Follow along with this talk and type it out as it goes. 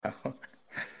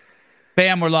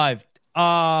Bam, we're live.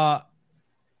 I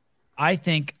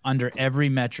think under every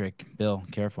metric, Bill,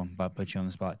 careful, I'm about to put you on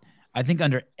the spot. I think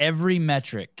under every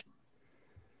metric,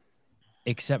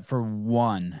 except for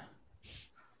one,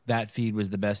 that feed was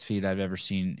the best feed I've ever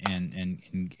seen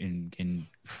in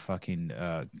fucking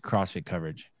CrossFit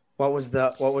coverage. What was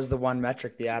the one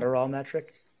metric? The Adderall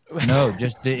metric? No,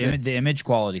 just the image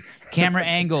quality. Camera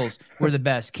angles were the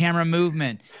best. Camera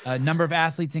movement, number of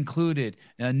athletes included,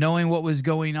 knowing what was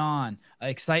going on,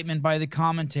 excitement by the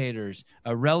commentators,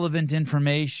 relevant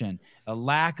information, a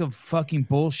lack of fucking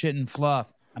bullshit and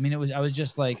fluff. I mean, I was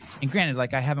just like, and granted,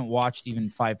 like I haven't watched even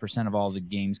 5% of all the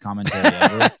games commentary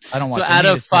ever. I don't watch. So out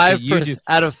of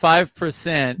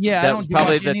 5%, yeah, that was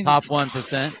probably the top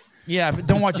 1%. Yeah, but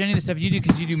don't watch any of the stuff you do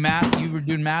because you do math. You were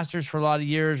doing masters for a lot of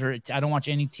years, or I don't watch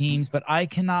any teams. But I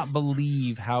cannot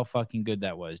believe how fucking good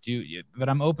that was. But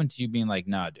I'm open to you being like,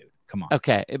 nah, dude, come on.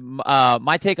 Okay,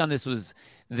 my take on this was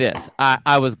this.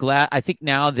 I was glad. I think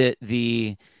now that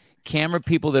the camera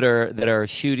people that are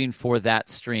shooting for that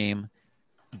stream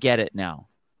get it now.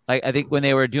 Like I think when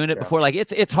they were doing it before, like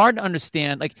it's hard to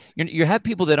understand. Like you have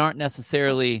people that aren't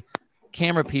necessarily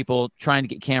camera people trying to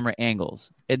get camera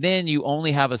angles, and then you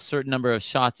only have a certain number of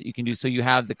shots that you can do. So you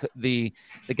have the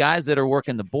guys that are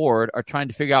working the board are trying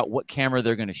to figure out what camera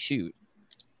they're going to shoot,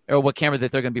 or what camera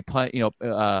that they're going to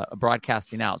be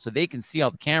broadcasting out, so they can see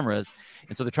all the cameras.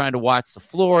 And so they're trying to watch the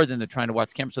floor, then they're trying to watch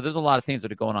the camera. So there's a lot of things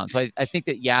that are going on. So I think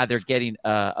that they're getting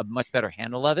a much better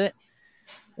handle of it.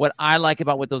 What I like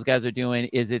about what those guys are doing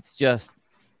is it's just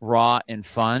raw and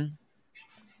fun.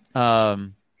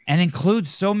 And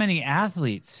includes so many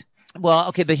athletes. Well,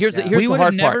 okay, but here's the hard part. We would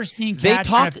have never seen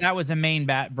Katrin if that was a main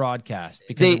broadcast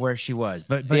because of where she was.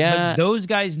 But those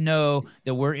guys know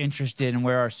that we're interested in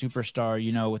where our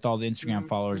superstar, with all the Instagram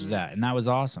followers is at, and that was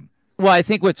awesome. Well, I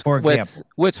think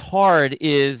what's hard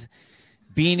is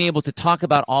being able to talk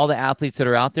about all the athletes that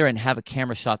are out there and have a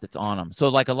camera shot that's on them. So,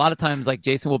 like a lot of times, like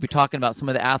Jason will be talking about some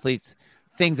of the athletes,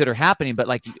 things that are happening, but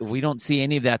like we don't see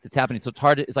any of that's happening. So it's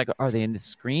hard. It's like, are they in the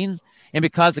screen? And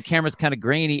because the camera's kind of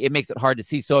grainy, it makes it hard to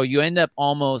see. So you end up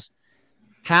almost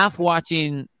half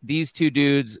watching these two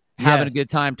dudes having a good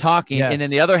time talking, and then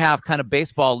the other half kind of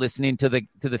baseball listening to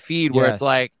the feed where it's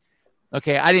like,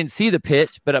 okay, I didn't see the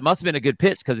pitch, but it must have been a good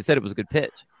pitch because they said it was a good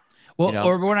pitch. Well,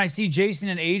 or when I see Jason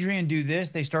and Adrian do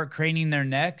this, they start craning their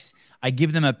necks. I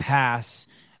give them a pass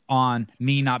on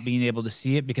me not being able to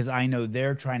see it because I know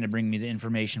they're trying to bring me the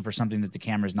information for something that the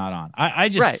camera's not on.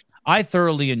 I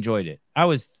thoroughly enjoyed it. I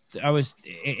was,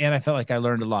 and I felt like I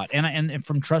learned a lot, and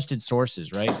from trusted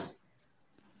sources, right?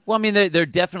 Well, I mean, they're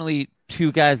definitely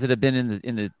two guys that have been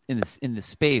in the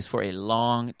space for a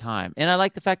long time, and I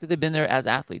like the fact that they've been there as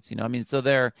athletes. I mean, so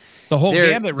they're the whole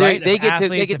gambit, right? They get to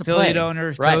affiliate play.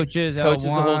 Owners, right. coaches, the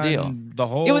whole deal. The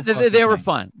whole. They were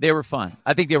fun. They were fun.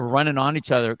 I think they were running on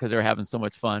each other because they were having so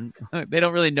much fun. They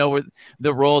don't really know where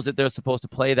the roles that they're supposed to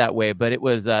play that way, but it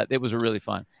was really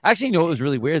fun. Actually, what was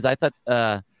really weird is I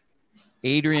thought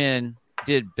Adrian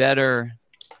did better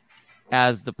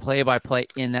as the play-by-play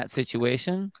in that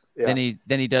situation than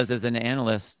he does as an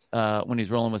analyst when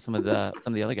he's rolling with some of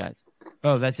the other guys.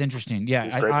 Oh, that's interesting. Yeah,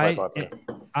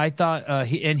 I thought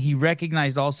he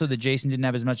recognized also that Jason didn't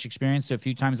have as much experience. So a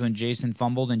few times when Jason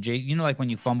fumbled, and Jason, like when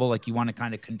you fumble, like you want to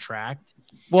kind of contract.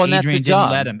 Well, and Adrian that's the job.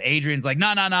 Didn't let him. Adrian's like,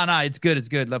 no, it's good.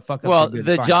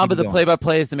 The job of the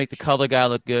play-by-play is to make the color guy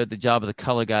look good. The job of the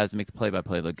color guy is to make the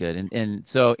play-by-play look good. And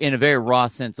so in a very raw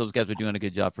sense, those guys were doing a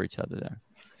good job for each other there.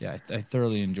 Yeah, I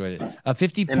thoroughly enjoyed it.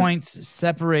 50 points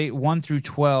separate 1 through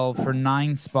 12 for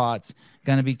 9 spots.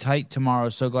 Going to be tight tomorrow.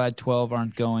 So glad 12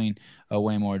 aren't going.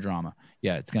 Way more drama.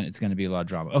 Yeah, it's gonna be a lot of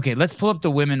drama. Okay, let's pull up the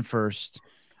women first.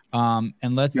 And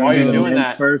let's do the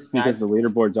men's first because the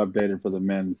leaderboard's updated for the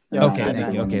men. Okay,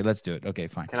 thank you. Okay, let's do it. Okay,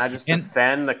 fine. Can I just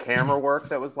defend the camera work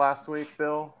that was last week,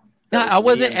 Bill? No, I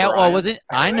wasn't.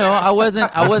 I know I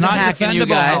wasn't hacking you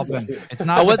guys. It's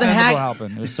not. I wasn't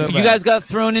hacking. It was so bad. You guys got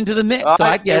thrown into the mix, so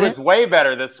I get it. It was way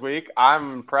better this week.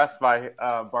 I'm impressed by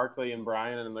Barkley and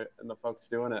Brian and the folks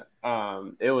doing it.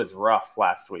 It was rough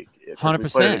last week. 100%. We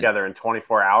put it together in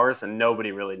 24 hours, and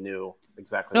nobody really knew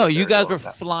exactly. No, you guys were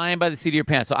flying by the seat of your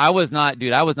pants. So I was not,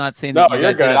 dude. I was not saying that you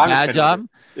guys did a bad job.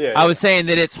 Yeah, I was saying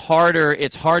that it's harder.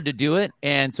 It's hard to do it,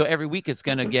 and so every week it's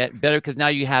going to get better because now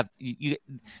you have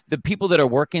the people that are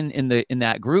working in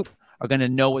that group are going to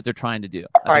know what they're trying to do.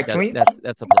 All right,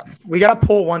 That's a plus. We got to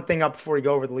pull one thing up before we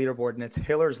go over the leaderboard, and it's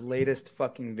Hiller's latest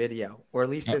fucking video, or at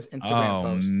least his Instagram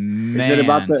post. Man, is it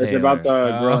about the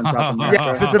girl in South America?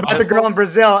 Yes, it's about the girl in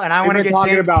Brazil, and I want to get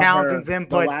James about Townsend's her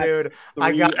input, dude.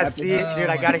 I gotta see it, dude.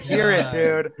 I gotta hear it,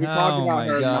 dude. We talked about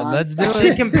her. God. Let's do She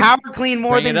it. can power clean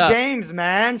more Bring than it up. James,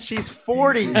 man. She's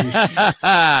 40.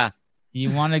 You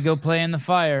want to go play in the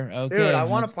fire? Okay, Dude, I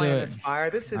want let's to play do in it. this fire.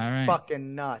 This is All right.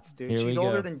 fucking nuts, dude. Here we She's go.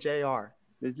 older than JR.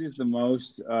 This is the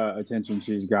most attention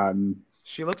she's gotten.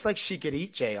 She looks like she could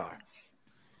eat JR.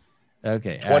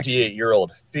 Okay,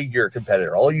 28-year-old figure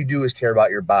competitor. All you do is care about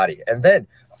your body. And then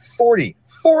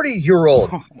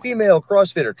 40-year-old female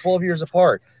CrossFitter, 12 years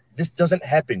apart. This doesn't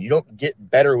happen. You don't get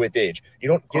better with age. You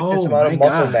don't get this amount of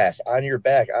muscle mass on your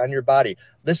back, on your body.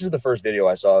 This is the first video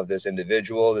I saw of this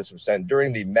individual. This was sent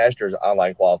during the Masters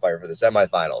online qualifier for the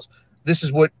semifinals. This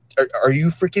is what are you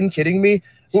freaking kidding me?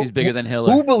 She's bigger than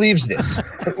Hiller. Who believes this?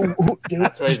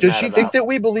 Does she think that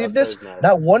we believe this?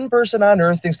 Not one person on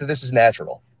earth thinks that this is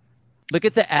natural. Look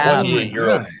at the abs.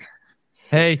 28-year-old.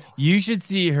 Hey, you should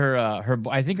see her.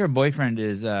 I think her boyfriend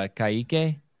is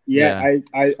Kaike. Yeah.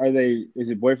 Are they? Is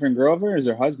it boyfriend girlfriend or is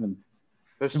her husband?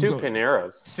 There's two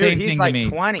Pineros. Same Dude, he's thing like to me.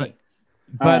 20.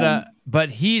 But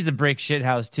he's a brick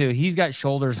shithouse too. He's got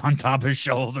shoulders on top of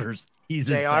shoulders. He's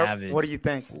a JR, savage. what do you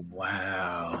think?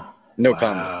 Wow. No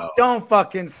comment. Don't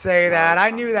fucking say that.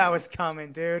 I knew that was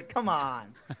coming, dude. Come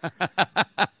on.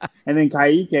 And then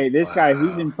Kaike, this guy,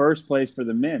 he's in first place for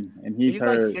the men, and he's He's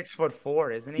like her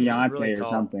 6'4", isn't he? He's fiance really or tall.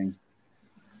 something.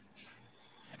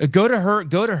 Go to her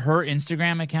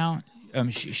Instagram account.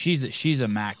 She's a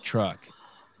Mack truck.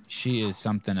 She is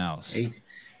something else.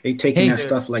 They taking that dude.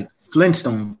 stuff like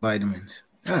Flintstone vitamins.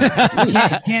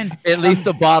 Can At least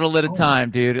a bottle at a time,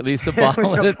 dude. At least a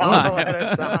bottle at a Bottle time.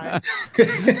 at a time.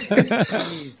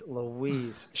 Jeez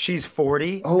Louise. She's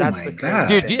 40. Oh That's my the God.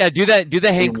 crazy Dude, thing. do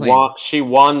the hate clean. She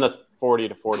won the 40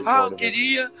 to 44.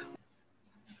 division.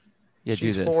 Yeah, do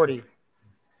She's this. 40.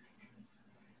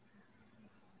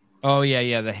 Oh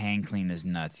yeah, the hang clean is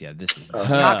nuts. Yeah, this is. I'm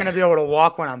not going to be able to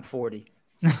walk when I'm 40.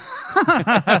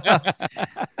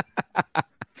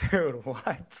 Dude,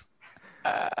 what?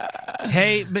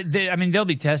 Hey, but they'll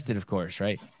be tested, of course,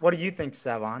 right? What do you think,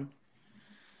 Sevon?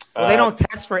 Well, they don't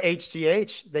test for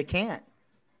HGH. They can't.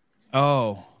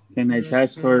 Oh, Can they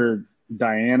test for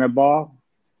Diana ball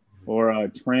or a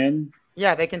trend?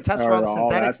 Yeah, they can test for Or all the all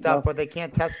synthetic that stuff, stuff? but they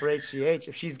can't test for HGH.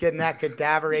 If she's getting that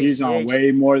cadaver She's on HGH.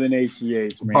 way more than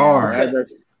HGH, man. Bar.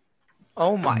 That's-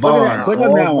 Oh, my Bar. God. Click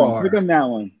on that All one. bar. Click on that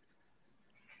one.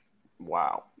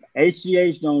 Wow.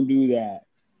 HGH don't do that.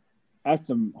 That's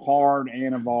some hard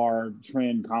Anavar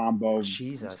trend combo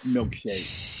Jesus.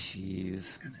 milkshake.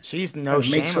 Jeez. She's no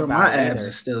shame Make sure about my it abs either.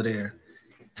 are still there.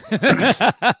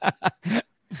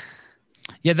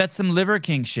 yeah, that's some Liver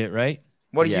King shit, right?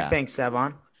 What do you Yeah. think,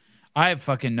 Sevon? I have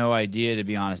fucking no idea, to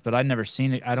be honest. But I've never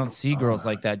seen it. I don't see girls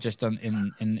like that just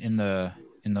in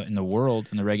the world,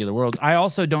 in the regular world. I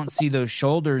also don't see those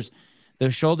shoulders that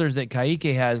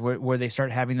Kaike has, where they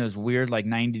start having those weird like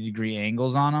 90-degree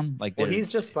angles on them. Like, Well, they're- he's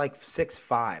just like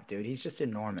 6'5", dude. He's just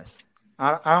enormous.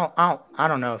 I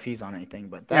don't know if he's on anything,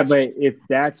 but Yeah, that's but if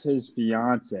that's his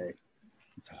fiance,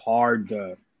 it's hard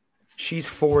to. she's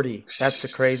 40. That's the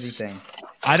crazy thing.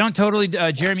 I don't totally,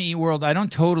 Jeremy E. World, I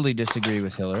don't totally disagree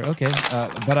with Hiller. Okay.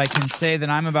 But I can say that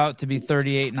I'm about to be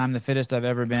 38 and I'm the fittest I've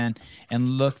ever been and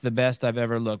look the best I've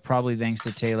ever looked, probably thanks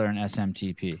to Taylor and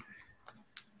SMTP.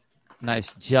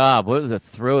 Nice job. What was a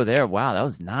throw there? Wow, that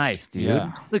was nice, dude.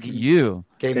 Yeah. Look at you.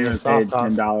 Gave me Taylor a paid soft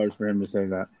toss. $10 for him to say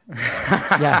that.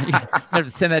 Yeah, you have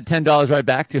to send that $10 right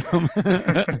back to him.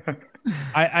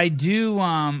 I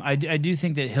do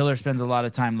think that Hiller spends a lot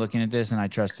of time looking at this, and I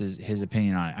trust his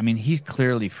opinion on it. I mean, he's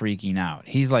clearly freaking out.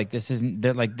 He's like, this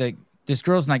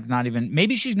girl's like not even.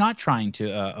 Maybe she's not trying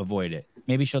to avoid it.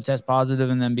 Maybe she'll test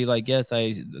positive and then be like, yes,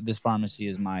 this pharmacy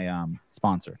is my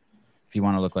sponsor. If you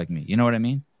want to look like me, you know what I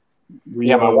mean?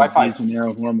 Yeah, my Wi-Fi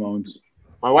hormones.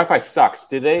 My Wi-Fi sucks.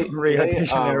 Do they Rio de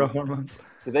Janeiro hormones.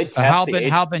 do they test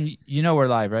Halpin, you know we're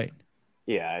live, right?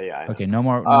 Yeah, I know. Okay, no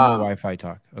more Wi-Fi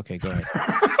talk. Okay, go ahead.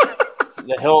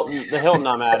 The Hilton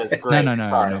I'm at is great. No,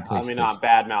 Sorry. please, I mean, please. not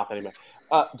bad mouth anybody.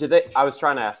 I was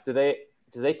trying to ask, do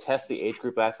they test the age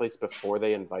group athletes before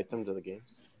they invite them to the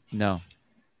games? No.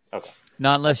 Okay.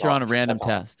 Not unless That's you're all. on a random That's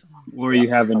all. test. Or you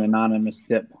have an anonymous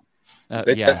tip.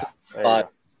 They Yeah. test There you go.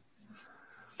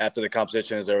 after the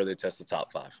competition is over, they test the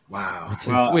top 5. Wow.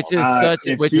 Which is such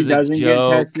if which she is a doesn't get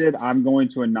joke. tested, I'm going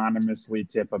to anonymously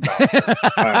tip about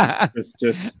her. It's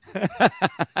just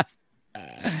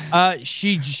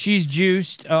She's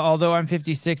juiced. Although I'm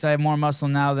 56, I have more muscle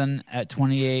now than at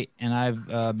 28, and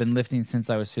I've been lifting since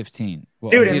I was 15. Well,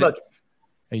 Dude, and look,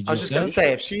 are you I was just juiced gonna up?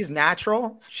 say, if she's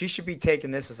natural, she should be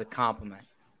taking this as a compliment.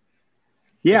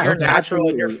 Yeah, You're natural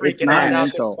and you're absolutely. It's freaking not us an out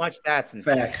this insult. much. That's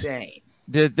Facts. insane.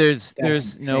 There's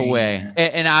That's no insane, way.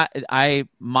 man.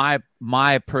 And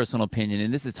my personal opinion,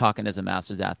 and this is talking as a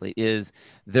masters athlete, is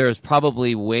there's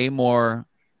probably way more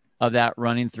of that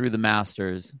running through the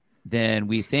masters than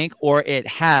we think, or it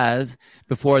has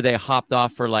before they hopped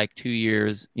off for like 2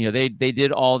 years. You know, they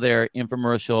did all their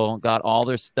infomercial, got all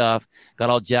their stuff, got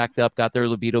all jacked up, got their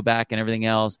libido back and everything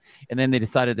else. And then they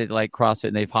decided they like CrossFit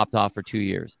and they've hopped off for 2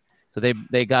 years. So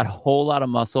they got a whole lot of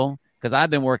muscle, because I've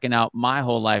been working out my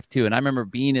whole life too. And I remember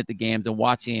being at the games and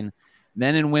watching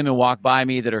men and women walk by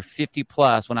me that are 50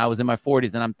 plus when I was in my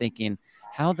 40s. And I'm thinking,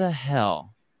 how the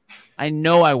hell? I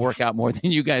know I work out more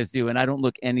than you guys do, and I don't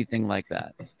look anything like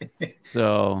that.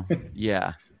 So,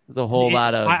 yeah, there's a whole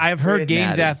lot of. I've heard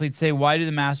games natty. athletes say, "Why do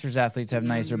the masters athletes have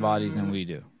nicer bodies than we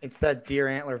do?" It's that deer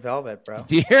antler velvet, bro.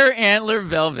 Deer antler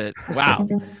velvet. Wow.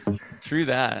 True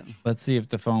that. Let's see if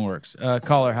the phone works.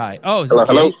 Caller, hi. Oh, is this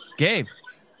Hello, Gabe? Gabe.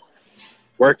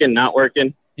 Working, not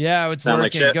working. Yeah, it's Sound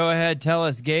like working. shit. Go ahead. Tell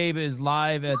us. Gabe is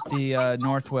live at the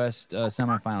Northwest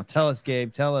semifinal. Tell us,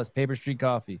 Gabe. Tell us. Paper Street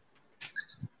Coffee.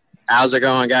 How's it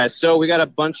going, guys? So we got a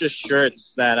bunch of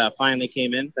shirts that finally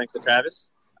came in, thanks to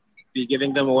Travis. Be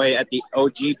giving them away at the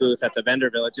OG booth at the vendor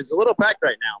village. It's a little packed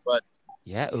right now, but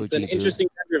Yeah, OG. it's an booth. interesting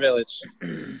vendor village.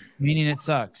 Meaning it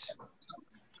sucks.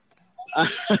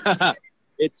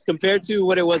 It's compared to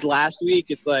what it was last week.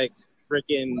 It's like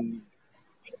freaking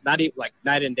not even like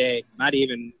night and day. Not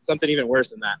even something even worse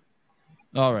than that.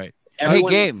 All right.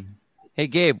 Everyone- Hey,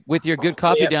 Gabe, with your good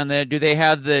coffee Yeah. down there, do they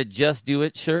have the Just Do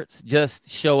It shirts? Just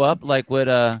show up like what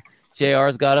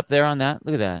JR's got up there on that?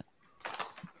 Look at that.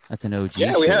 That's an OG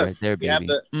Yeah, shirt we have. right there, We have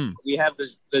baby. we have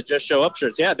the Just Show Up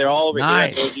shirts. Yeah, they're all over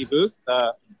Nice. here at the OG booth.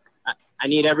 I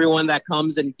need everyone that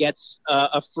comes and gets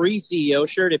a free CEO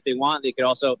shirt if they want. They could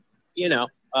also,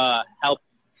 help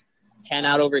Ken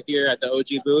out over here at the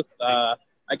OG booth.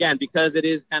 Again, because it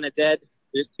is kind of dead,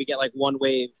 we get like one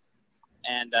wave,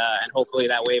 and hopefully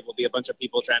that wave will be a bunch of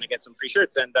people trying to get some free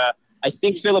shirts. And I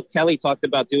think Philip Kelly talked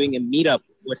about doing a meetup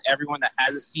with everyone that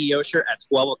has a CEO shirt at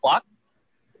 12 o'clock.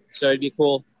 So it'd be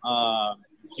cool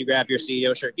if you grab your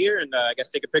CEO shirt here and I guess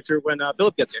take a picture when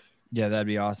Philip gets here. Yeah, that'd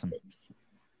be awesome.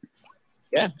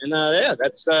 Yeah, and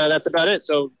that's about it.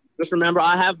 So just remember,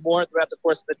 I have more throughout the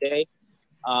course of the day.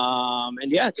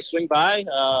 And yeah, just swing by.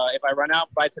 If I run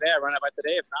out by today, I run out by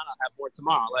today. If not, I'll have more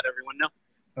tomorrow. I'll let everyone know.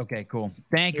 Okay, cool.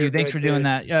 Thank You're you. Thanks good, for doing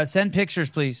dude. that. Send pictures,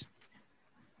 please.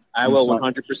 I will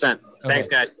 100%. Thanks,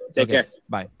 guys. Take care.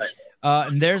 Bye. Bye.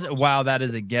 And there's wow, that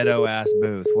is a ghetto ass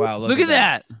booth. Wow, Look at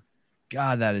that.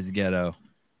 God, that is ghetto.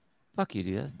 Fuck you,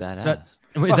 dude. That's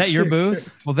badass. Wait, is that your you,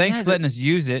 booth? Well, thanks Yeah, for letting us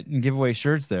use it and give away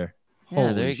shirts there. Yeah,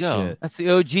 Holy there you go. shit. That's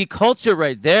the OG culture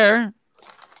right there.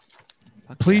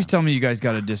 Fuck Please yeah. tell me you guys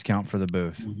got a discount for the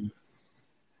booth.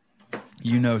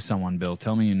 You know someone, Bill.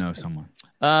 Tell me you know someone.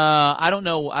 I don't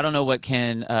know what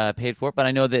Ken paid for it, but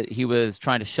I know that he was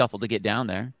trying to shuffle to get down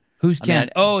there. Who's I mean, Ken?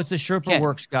 Oh, it's the Sherpa Ken.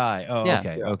 Works guy. Oh, Yeah.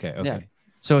 okay. Yeah.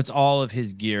 So it's all of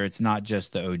his gear. It's not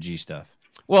just the OG stuff.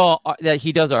 Well, that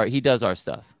he does our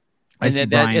stuff. I And see that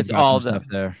Brian's it's got all some the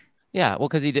stuff there. yeah. Well,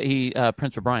 because he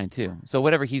prints for Brian too. So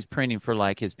whatever he's printing for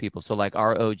like his people. So like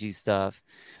our OG stuff,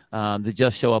 the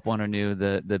Just Show Up one or new,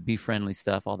 the Be Friendly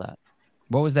stuff, all that.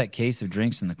 What was that case of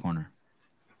drinks in the corner?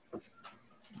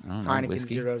 I don't know. Heineken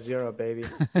Whiskey. 0-0, baby.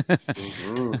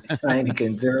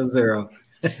 Heineken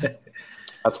 0-0.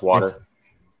 That's water.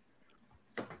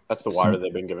 That's the water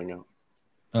they've been giving out.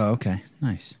 Oh, okay.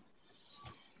 Nice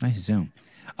zoom.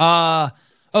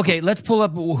 Okay, let's pull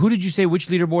up. Who did you say which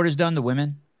leaderboard is done? The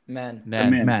women? Men.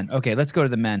 Men. Men. Okay, let's go to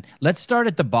the men. Let's start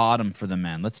at the bottom for the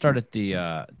men. Let's start at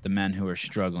the men who are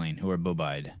struggling, who are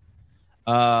boob-eyed.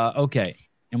 Okay,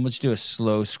 and let's do a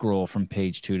slow scroll from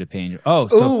page 2 to page. Oh,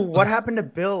 so Ooh, what happened to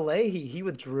Bill Leahy? He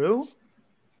withdrew?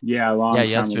 Yeah, a long Yeah,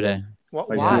 time yesterday. ago. What?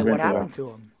 Like Why? 2 What events ago. happened to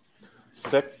him?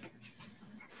 Sick.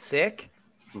 Sick?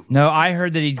 no, I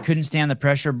heard that he couldn't stand the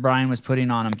pressure Brian was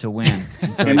putting on him to win.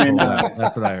 And so he And then, pulled out.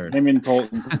 That's what I heard. Him and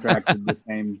Colton contracted the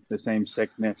same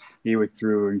sickness. He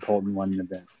withdrew and Colton won the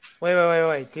event.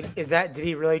 Wait. Did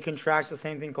he really contract the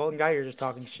same thing Colton got? You're just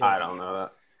talking shit. I don't know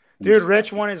that. Dude,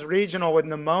 Rich won his regional with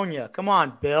pneumonia. Come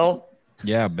on, Bill.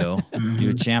 Yeah, Bill.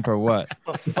 You a champ or what?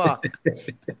 The fuck?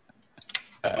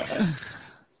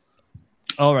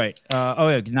 All right. Oh,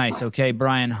 yeah, nice. Okay,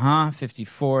 Brian,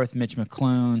 54th, Mitch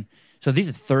McClune. So these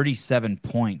are 37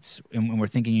 points, and we're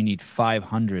thinking you need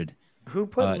 500. Who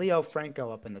put Leo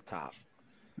Franco up in the top?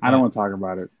 I don't want to talk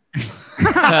about it.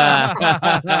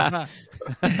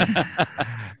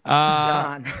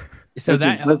 John. So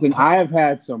listen, I have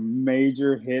had some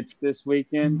major hits this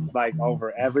weekend, like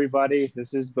over everybody.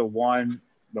 This is the one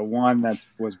that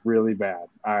was really bad.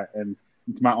 And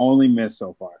it's my only miss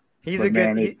so far.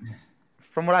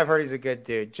 From what I've heard, he's a good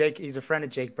dude. Jake, he's a friend of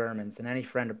Jake Berman's, and any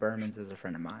friend of Berman's is a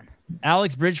friend of mine.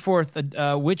 Alex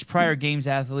Bridgeforth, which prior games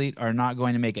athlete are not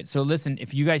going to make it? So listen,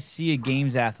 if you guys see a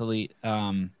games athlete,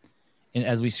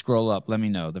 as we scroll up, let me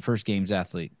know. The first games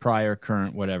athlete, prior,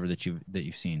 current, whatever that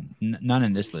you've seen. None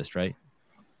in this list, right?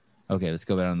 Okay, let's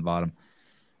go down to the bottom.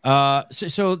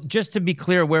 So just to be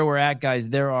clear where we're at, guys,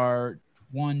 there are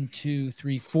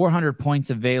 400 points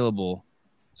available.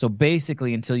 So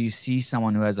basically, until you see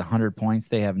someone who has 100 points,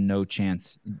 they have no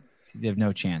chance. They have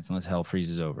no chance unless hell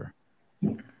freezes over.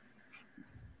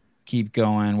 Keep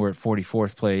going. We're at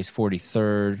 44th place,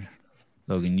 43rd.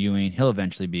 Logan Ewing. He'll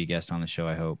eventually be a guest on the show,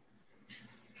 I hope.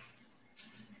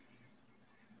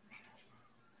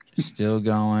 Still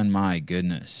going. My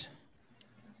goodness.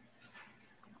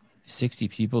 60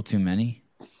 people too many?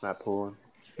 Matt Poulin.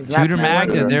 Tudor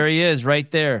Magda, there he is,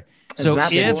 right there. So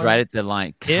if right at the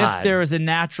line, if there was a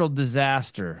natural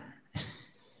disaster,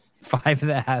 5 of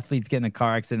the athletes get in a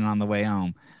car accident on the way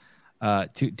home,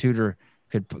 Tudor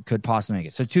could possibly make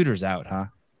it. So Tudor's out, huh?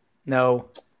 No.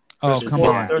 Oh, come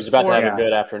on. He's about to have a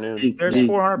good afternoon. There's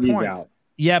 400 points. Out.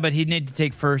 Yeah, but he'd need to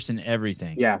take first in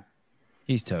everything. Yeah.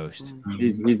 He's toast.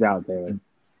 He's out, Taylor.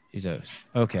 He's toast.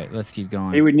 Okay, let's keep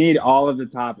going. He would need all of the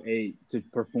top 8 to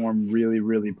perform really,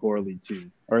 really poorly too,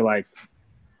 or like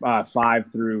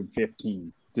 5 through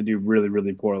 15 to do really,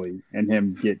 really poorly, and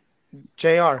him get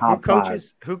JR.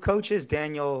 Who coaches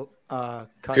Daniel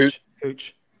Cooch?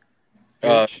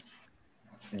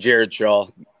 Jared Shaw,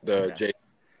 Jason.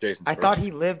 I thought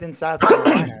he lived in South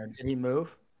Carolina. Did he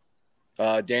move?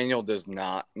 Daniel does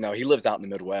not. No, he lives out in the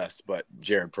Midwest, but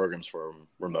Jared programs for him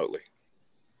remotely.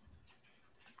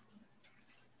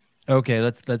 Okay,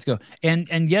 let's go.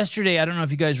 And yesterday, I don't know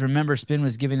if you guys remember, Spin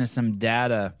was giving us some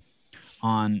data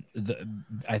on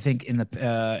I think in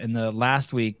the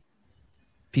last week,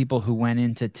 people who went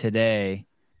into today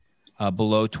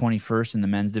below 21st in the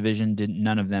men's division,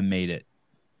 none of them made it.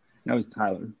 That was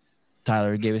Tyler.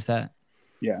 Tyler gave us that?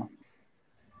 Yeah.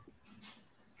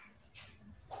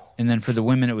 And then for the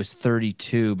women, it was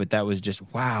 32, but that was just,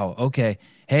 wow. Okay.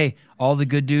 Hey, all the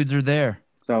good dudes are there.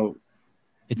 So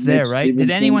it's there, right? Stevenson,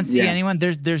 did anyone see anyone?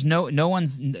 There's no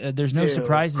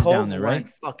surprises down there, right?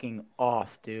 Fucking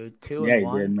off, dude. 2 and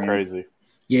 1. He did, man. Crazy.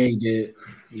 Yeah, he did.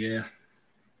 Yeah.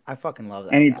 I fucking love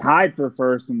that. And he tied for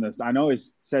first in this. I know it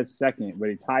says second, but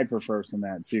he tied for first in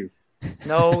that too.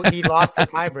 No, he lost the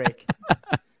tiebreak.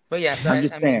 But yes, I'm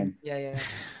just saying. Yeah.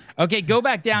 Okay, go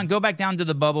back down to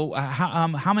the bubble.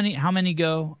 How many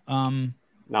go? 9.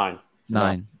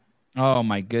 Oh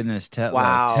my goodness, Tetlow.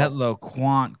 Wow. Tetlow,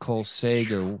 Quant, Cole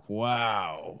Sager.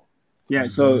 Wow. Yeah,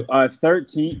 so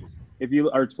 13th, if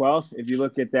you are 12th, if you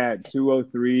look at that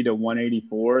 203 to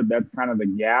 184, that's kind of the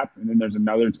gap. And then there's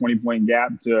another 20-point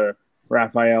gap to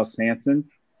Raphael Sanson.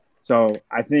 So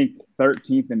I think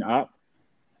 13th and up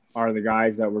are the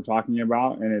guys that we're talking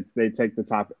about, and they take the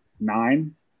top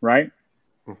 9, right?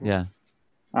 Yeah.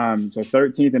 So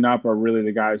 13th and up are really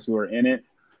the guys who are in it.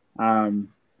 I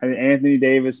think Anthony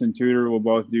Davis and Tudor will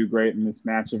both do great in the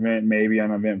snatch event, maybe on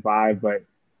event 5, but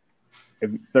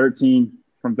from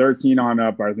 13 on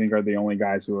up, I think are the only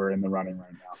guys who are in the running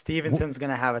right now. Stevenson's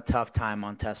going to have a tough time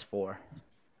on test 4.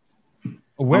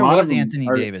 Where was Anthony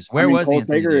Davis? Where was Cole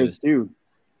Anthony Sager Davis? is too.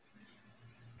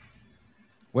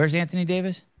 Where's Anthony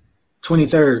Davis?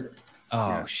 23rd.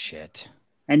 Oh, shit.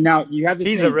 And now you have to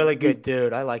He's a really good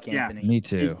dude. I like Anthony. Me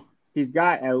too. He's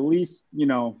got at least,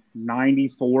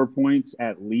 94 points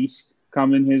at least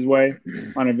coming his way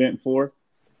on event 4.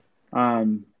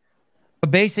 But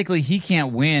basically, he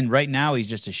can't win. Right now, he's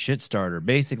just a shit starter.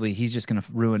 Basically, he's just going to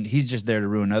ruin – he's just there to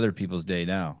ruin other people's day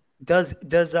now. Does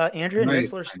Andrea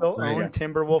Nisler still own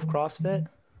Timberwolf CrossFit?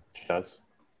 She does.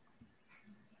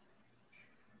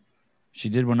 She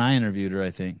did when I interviewed her,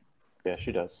 I think. Yeah,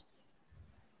 she does.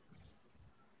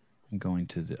 I'm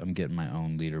getting my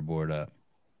own leaderboard up.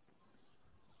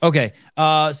 Okay.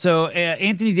 So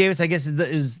Anthony Davis, I guess,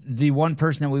 is the one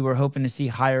person that we were hoping to see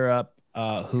higher up,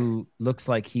 who looks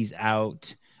like he's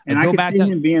out. And I could see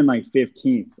him being like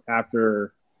 15th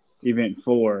after event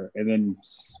 4, and then,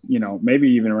 maybe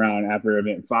even around after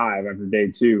event 5, after day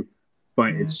 2.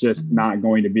 But it's just not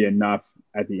going to be enough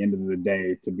at the end of the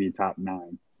day to be top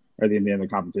 9 or at the end of the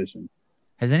competition.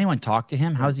 Has anyone talked to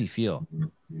him? How does he feel?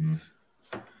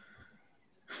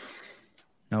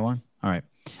 No one? All right.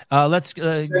 Let's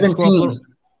 17.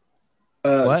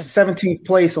 What? 17th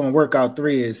place on workout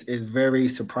 3 is very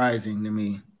surprising to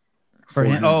me. For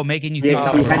him? Oh, making you think He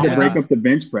something had to wrong. break up the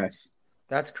bench press.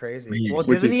 That's crazy. Man. Well,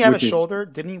 Which doesn't is- he have a which is-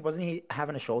 shoulder? Wasn't he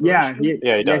having a shoulder Yeah, issue?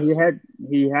 He does.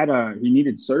 he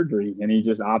needed surgery, and he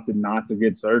just opted not to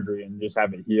get surgery and just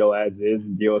have it heal as is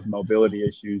and deal with mobility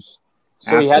issues.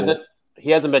 So after.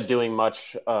 he hasn't been doing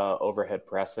much overhead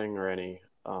pressing or any.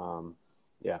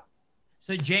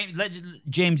 So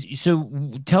James, so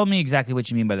tell me exactly what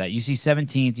you mean by that. You see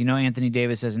 17th. You know Anthony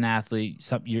Davis as an athlete.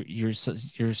 You're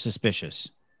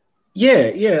suspicious.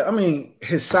 Yeah. I mean,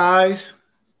 his size,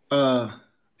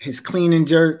 his clean and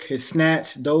jerk, his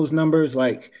snatch, those numbers,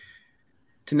 like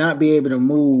to not be able to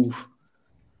move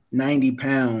 90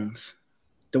 pounds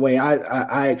the way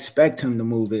I expect him to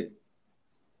move it.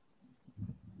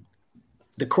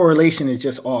 The correlation is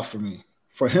just off for me.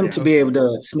 For him to be able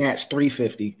to snatch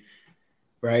 350,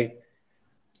 right?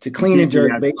 To clean and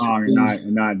jerk, basically,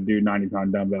 and not do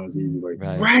 90-pound dumbbells easily.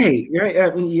 Right. I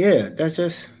mean, yeah, that's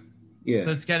just. Yeah.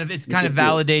 So it's kind of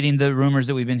validating the rumors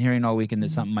that we've been hearing all weekend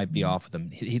that something might be off with him.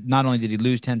 He not only did he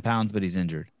lose 10 pounds, but he's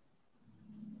injured.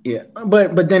 Yeah,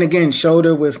 but then again,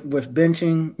 shoulder with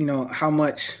benching, how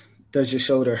much does your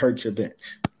shoulder hurt your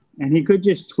bench? And he could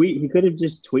have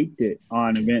just tweaked it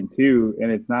on event 2,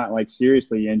 and it's not like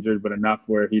seriously injured, but enough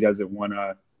where he doesn't want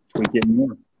to tweak it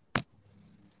more.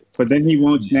 But then he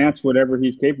won't snatch whatever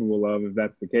he's capable of if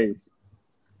that's the case.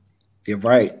 You're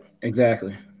right.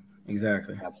 Exactly.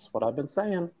 That's what I've been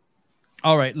saying.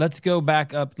 All right, let's go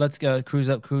back up. Let's go cruise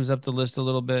up the list a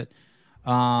little bit.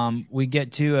 We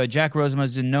get to Jack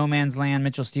Rosemu's in No Man's Land,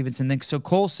 Mitchell Stevenson. So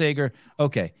Cole Sager.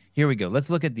 Okay, here we go. Let's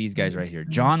look at these guys right here.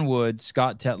 John Wood,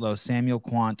 Scott Tetlow, Samuel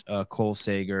Quant, Cole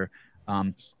Sager.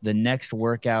 The next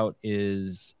workout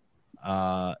is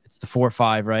it's the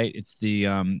 4-5, right? It's the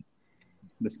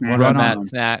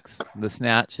snatch, the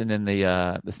snatch, and then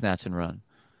the snatch and run.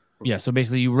 Yeah, so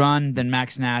basically you run, then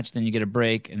max snatch, then you get a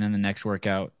break, and then the next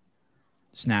workout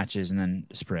snatches, and then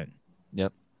sprint.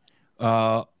 Yep.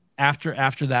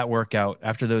 After that workout,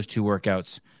 after those 2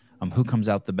 workouts, who comes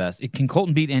out the best? Can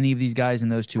Colton beat any of these guys in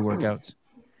those 2 workouts?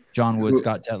 John Wood,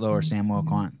 Scott Tetlow, or Samuel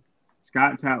Quant?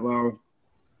 Scott Tetlow,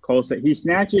 Cole Sager. He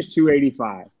snatches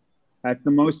 285. That's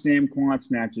the most Sam Quant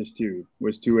snatches too,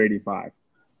 was 285.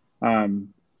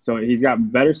 So he's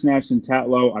got better snatch than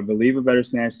Tetlow. I believe a better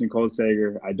snatch than Cole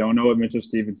Sager. I don't know what Mitchell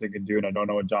Stevenson can do, and I don't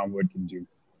know what John Wood can do.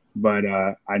 But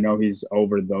I know he's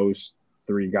over those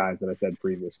 3 guys that I said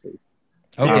previously.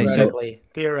 Okay,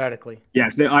 Theoretically. Yeah,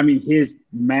 I mean, his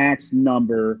max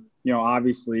number,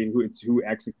 obviously who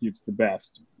executes the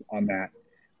best on that.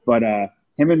 But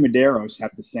him and Medeiros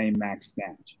have the same max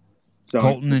snatch. So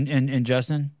Colton and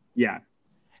Justin? Yeah.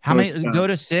 How many go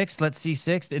to 6? Let's see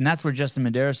 6, and that's where Justin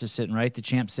Medeiros is sitting, right? The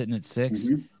champ's sitting at 6.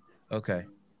 Mm-hmm. Okay.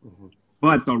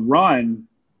 But the run,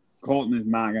 Colton is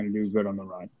not going to do good on the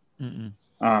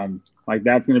run. Like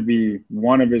that's going to be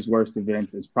one of his worst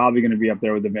events. It's probably going to be up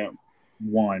there with event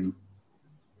 1.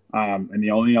 And the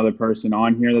only other person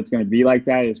on here that's going to be like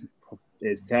that is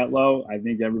Tetlow. I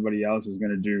think everybody else is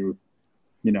going to do,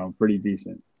 pretty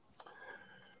decent.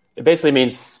 It basically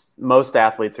means most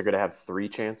athletes are going to have 3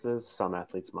 chances. Some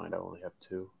athletes might only have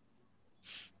 2,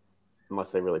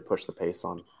 unless they really push the pace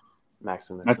on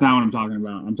maximum. That's not what I'm talking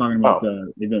about. I'm talking about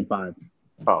the event 5.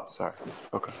 Oh, sorry.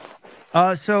 Okay.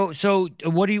 So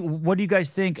what do you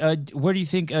guys think? Where do you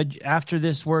think after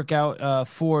this workout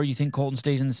 4, you think Colton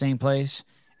stays in the same place,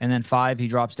 and then 5 he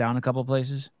drops down a couple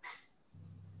places?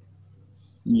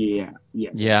 Yeah.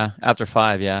 Yes. Yeah. After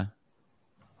 5. Yeah.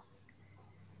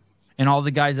 And all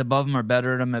the guys above him are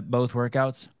better at him at both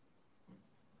workouts?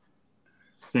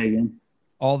 Say again.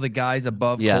 All the guys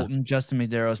above Colton, Justin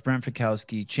Medeiros, Brent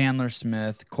Fikowski, Chandler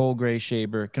Smith, Cole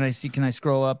Grayshaber. Can I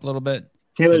scroll up a little bit?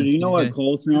 Taylor, do you know what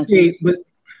Cole snatches?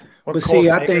 But see,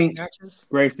 I think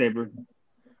Grayshaber.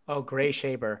 Oh,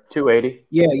 Grayshaber. 280.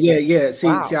 Yeah. See,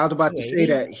 Wow. I was about to say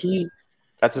that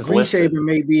That's his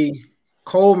Grayshaber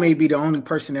Cole may be the only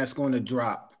person that's going to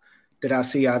drop that I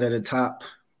see out of the top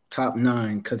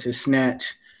 9 because his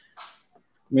snatch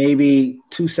maybe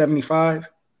 275.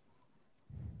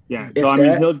 Yeah, so I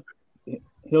mean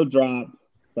he'll drop,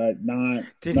 but not.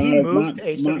 Did he move to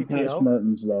HWPO? Not past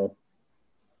Mertens though.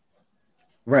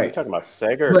 Right. Are you talking about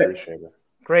Sager or Grayshaber?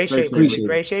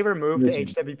 Grayshaber moved to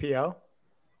HWPO.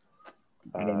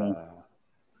 I don't know.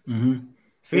 Mm-hmm.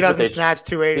 If he doesn't snatch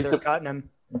 280, they're cutting him.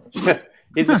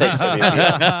 He's with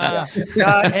HWPO.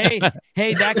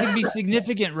 Hey, that could be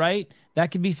significant, right?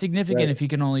 That could be significant if he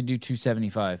can only do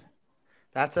 275.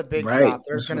 That's a big drop.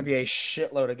 There's going to be a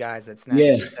shitload of guys that snatch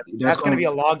 270. That's going to be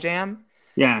a log jam.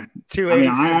 Yeah. 280.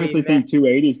 I honestly think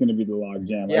 280 is going to be the log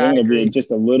jam. Yeah, I think I it'll agree. be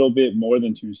just a little bit more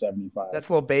than 275. That's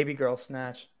a little baby girl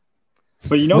snatch.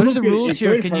 But you know What who are the could- rules it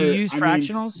here? could Can you hurt. use I mean,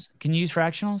 fractionals? Can you use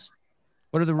fractionals?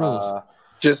 What are the rules?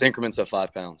 Just increments of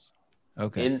 5 pounds.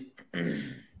 Okay.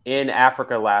 In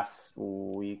Africa last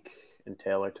week, and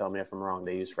Taylor, tell me if I'm wrong,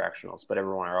 they used fractionals, but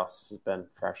everyone else has been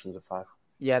fractions of 5.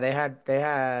 Yeah, they had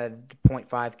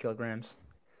 0.5 kilograms.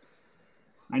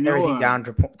 I know Everything down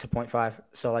to 0.5,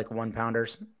 so like 1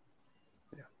 pounders.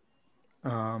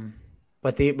 Yeah.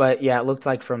 But yeah, it looked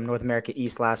like from North America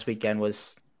East last weekend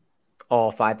was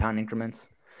all 5 pound increments.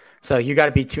 So you got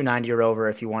to be 290 or over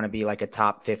if you want to be like a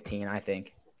top 15, I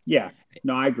think. Yeah,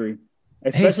 no, I agree.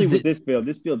 Especially with this field.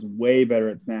 This field's way better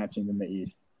at snatching than the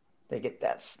East. They get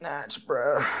that snatch,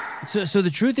 bro. So the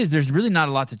truth is there's really not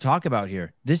a lot to talk about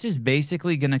here. This is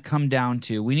basically going to come down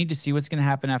to we need to see what's going to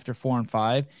happen after 4 and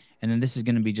 5, and then this is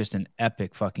going to be just an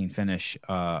epic fucking finish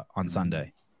on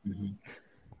Sunday. Mm-hmm.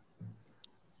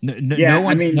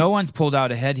 No one's pulled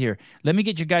out ahead here. Let me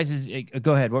get you guys'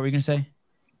 go ahead. What were you going to say?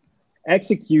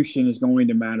 Execution is going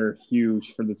to matter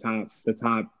huge for the top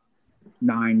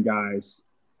 9 guys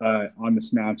on the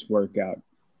snatch workout.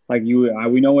 Like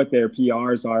we know what their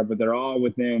PRs are, but they're all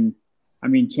within. I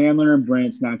mean, Chandler and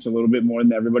Brent snatch a little bit more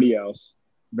than everybody else.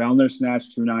 Vellner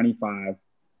snatched 295.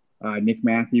 Nick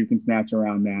Matthew can snatch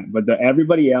around that, but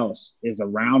everybody else is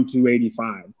around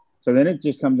 285. So then it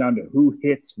just comes down to who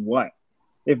hits what.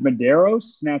 If Medeiros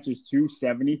snatches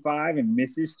 275 and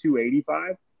misses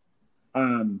 285,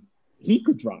 he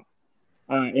could drop,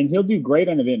 and he'll do great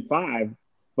on event 5.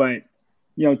 But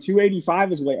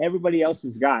 285 is what everybody else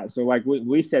has got. So like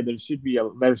we said,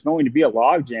 there's going to be a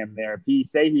log jam there. If he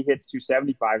hits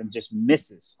 275 and just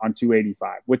misses on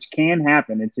 285, which can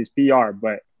happen, it's his PR,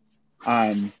 but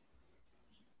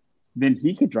then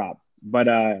he could drop. But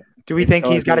do we think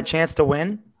he's got a chance to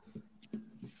win?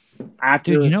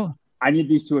 Dude, I need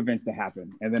these 2 events to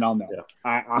happen, and then I'll know.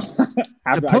 Yeah.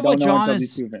 To put what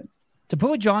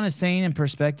John is saying in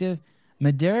perspective,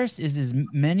 Medeiros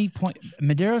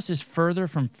is further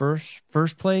from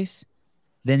first place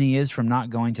than he is from not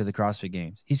going to the CrossFit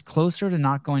Games. He's closer to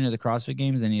not going to the CrossFit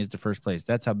Games than he is to first place.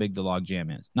 That's how big the log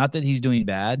jam is. Not that he's doing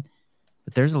bad,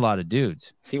 but there's a lot of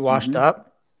dudes. Is he washed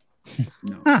up?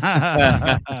 No.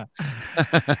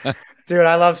 Dude,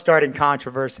 I love starting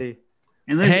controversy.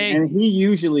 And he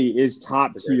usually is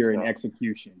top tier in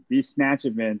execution. These snatch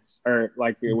events are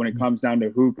like when it comes down to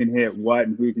who can hit what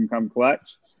and who can come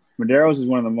clutch. Medeiros is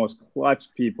one of the most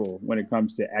clutch people when it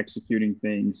comes to executing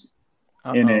things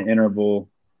in an interval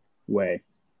way.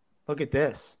 Look at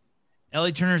this.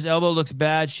 Ellie Turner's elbow looks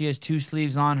bad. She has 2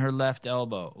 sleeves on her left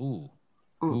elbow.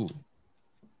 Ooh.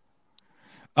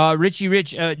 Richie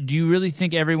Rich, do you really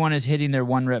think everyone is hitting their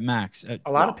 1 rep max?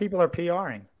 A lot of people are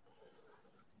PRing.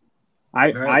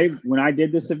 When I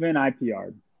did this event, I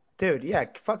PR'd. Dude, yeah,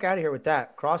 fuck out of here with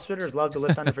that. CrossFitters love to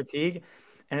lift under fatigue,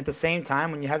 and at the same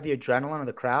time, when you have the adrenaline of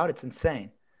the crowd, it's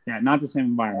insane. Yeah, not the same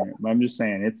environment, but I'm just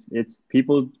saying it's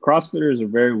people. CrossFitters are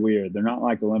very weird. They're not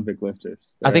like Olympic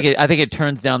lifters. I think it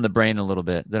turns down the brain a little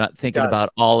bit. They're not thinking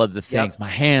about all of the things. Yep. My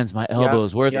hands, my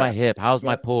elbows, where's my hip? How's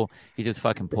my pull? You just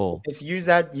fucking pull. It's use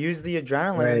the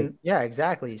adrenaline. Right. And, yeah,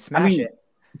 exactly. Smash it.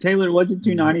 Taylor, was it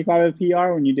 295 a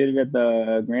PR when you did it at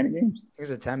the Granite Games? It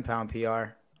was a 10-pound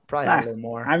PR. Probably had a little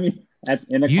more. I mean, that's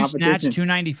in a you competition. You snatched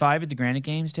 295 at the Granite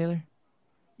Games, Taylor?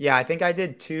 Yeah, I think I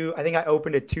did 2. I think I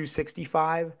opened at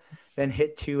 265, then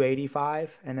hit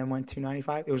 285, and then went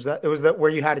 295. It was that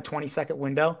where you had a 20-second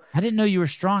window. I didn't know you were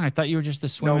strong. I thought you were just the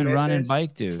swim and run and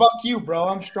bike dude. Fuck you, bro.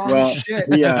 I'm strong as shit.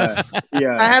 Yeah.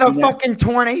 I had a fucking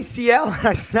torn ACL and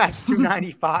I snatched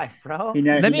 295, bro. He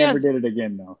never did it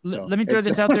again, though. So let me throw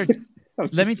this out there.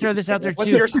 Let me throw this out there, too.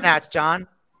 What's your snatch, John?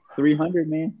 300,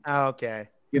 man. Oh, okay.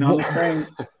 Get on the train.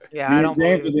 Yeah, Me I don't.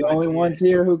 James are the only ones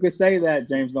here who could say that.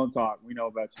 James, don't talk. We know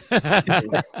about you.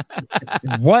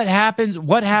 What happens?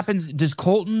 Does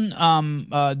Colton?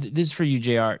 This is for you,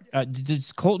 Jr.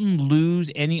 Does Colton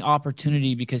lose any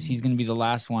opportunity because he's going to be the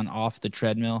last one off the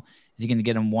treadmill? Is he going to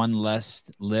get him 1 less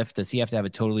lift? Does he have to have a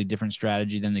totally different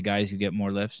strategy than the guys who get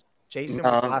more lifts? Jason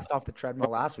was last off the treadmill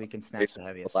last week and snatched the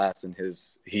heaviest. Last in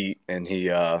his heat, and he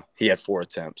had 4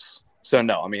 attempts. So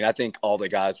no, I mean I think all the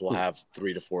guys will have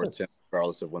 3 to 4 attempts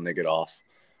regardless of when they get off.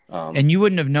 And you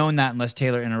wouldn't have known that unless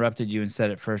Taylor interrupted you and said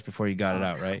it first before you got it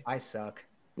out, right? I suck.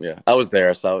 Yeah, I was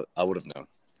there, so I would have known.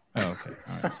 Oh, okay.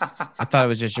 All right. I thought it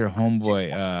was just your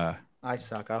homeboy. I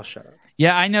suck. I'll shut up.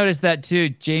 Yeah, I noticed that too.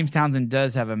 James Townsend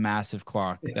does have a massive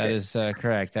clock. That is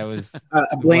correct. That was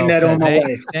blame that on my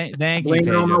wife. Thank blame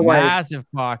you. it on my wife. wife. Massive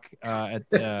clock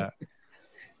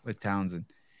with Townsend.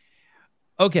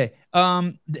 Okay.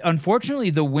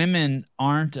 Unfortunately, the women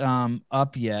aren't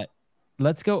up yet.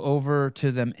 Let's go over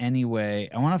to them anyway.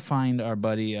 I want to find our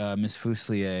buddy Miss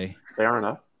Fuselier. They aren't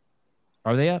up.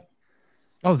 Are they up?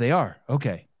 Oh, they are.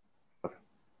 Okay.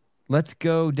 Let's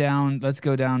go down. Let's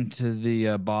go down to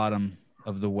the bottom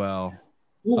of the well.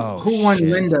 Who won shit.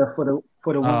 Linda for the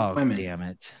Oh, women? damn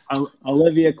it.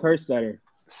 Olivia Kerstetter.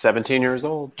 17 years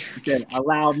old. She said,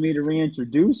 "Allow me to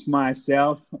reintroduce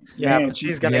myself." Yeah, Man, but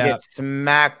she's gonna get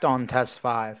smacked on test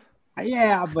 5.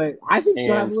 Yeah, but I think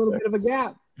she'll have a little bit of a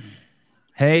gap.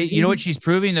 Hey, you know what she's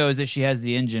proving though is that she has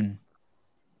the engine.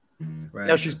 Right.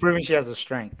 No, she's proving she has the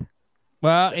strength.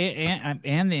 Well,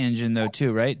 and the engine though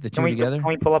too, right? The two together. Can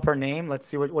we pull up her name? Let's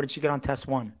see what did she get on test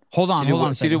 1? Hold on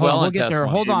a second. We'll get to her.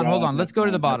 Hold on. Let's go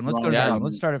to the bottom.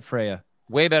 Let's start at Freya.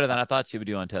 Way better than I thought she would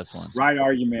do on test 1. Right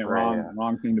argument,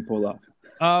 wrong thing to pull up.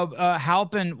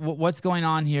 Halpin, what's going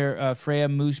on here? Freya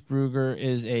Moosbrugger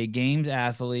is a games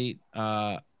athlete,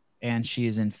 and she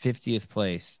is in 50th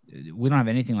place. We don't have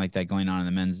anything like that going on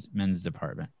in the men's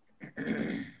department.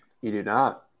 You do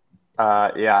not.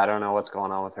 Yeah, I don't know what's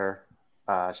going on with her.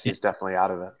 She's definitely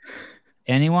out of it.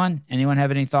 Anyone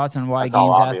have any thoughts on why That's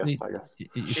games obvious, athlete? I guess.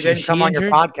 She didn't come on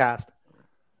your podcast.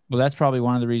 Well, that's probably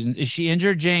one of the reasons. Is she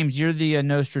injured? James, you're the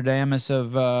Nostradamus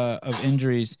of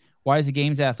injuries. Why is a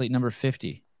games athlete number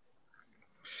 50?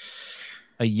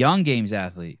 A young games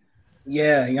athlete.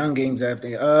 Yeah, young games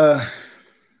athlete. I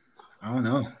don't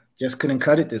know. Just couldn't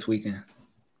cut it this weekend.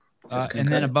 And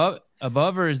then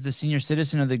above her is the senior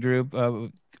citizen of the group,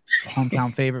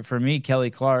 hometown favorite for me,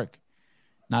 Kelly Clark.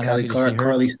 Kelly Clark,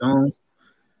 Carly Stone.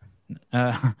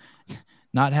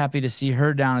 Not happy to see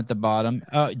her down at the bottom.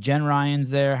 Jen Ryan's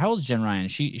there. How old is Jen Ryan?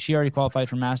 She already qualified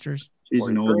for Masters? She's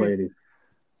an old lady.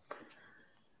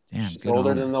 Damn, she's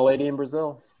older than the lady in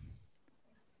Brazil.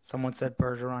 Someone said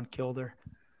Bergeron killed her.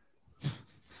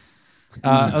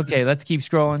 Okay, let's keep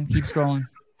scrolling.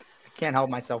 I can't help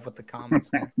myself with the comments.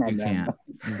 You can't.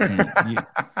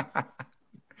 I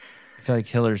feel like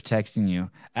Hiller's texting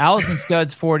you. Allison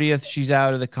Scudd's 40th. She's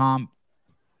out of the comp.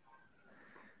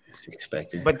 It's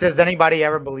expected. But does anybody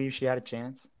ever believe she had a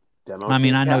chance? I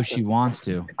mean, I know she wants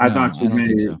to. I thought she was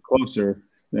maybe closer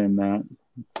than that.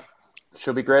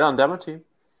 She'll be great on demo team.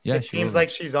 Yeah, it seems like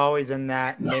she's always in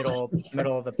that middle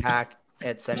of the pack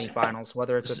at semifinals,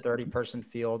 whether it's a 30-person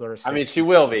field or a 6. I mean, she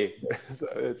will be. It's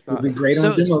not. She'll be great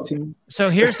on demo team. So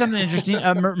here's something interesting.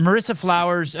 Marissa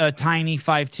Flowers, tiny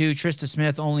 5'2", Trista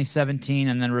Smith, only 17,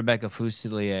 and then Rebecca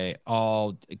Fuselier,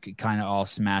 all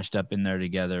smashed up in there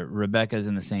together. Rebecca's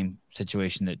in the same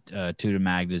situation that Tuta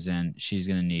Magda's in. She's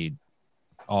going to need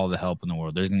all the help in the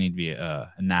world. There's going to need to be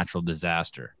a natural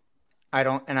disaster. I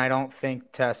don't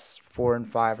think tests 4 and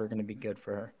 5 are going to be good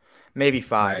for her. Maybe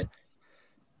 5. Right.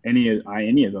 Any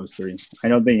of those 3. I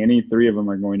don't think any 3 of them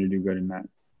are going to do good in that.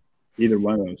 Either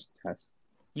one of those tests.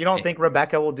 You don't think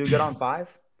Rebecca will do good on 5?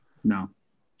 No.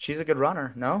 She's a good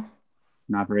runner, no?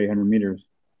 Not for 800 meters.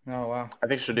 Oh, wow. I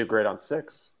think she'll do great on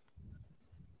 6.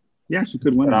 Yeah, she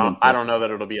could win. I don't know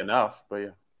that it'll be enough, but yeah.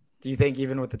 Do you think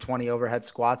even with the 20 overhead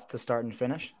squats to start and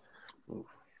finish?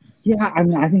 Yeah, I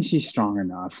mean, I think she's strong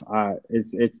enough.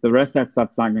 It's the rest of that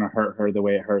stuff's not going to hurt her the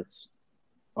way it hurts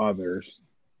others.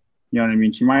 You know what I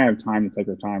mean? She might have time to take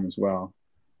her time as well.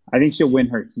 I think she'll win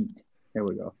her heat. There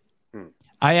we go.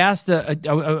 I asked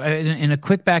in a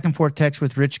quick back and forth text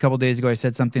with Rich a couple days ago. I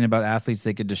said something about athletes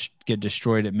that could get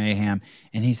destroyed at Mayhem,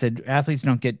 and he said athletes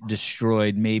don't get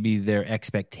destroyed. Maybe their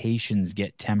expectations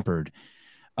get tempered.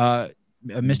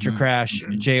 Mr. Crash,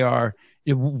 JR,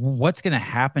 what's going to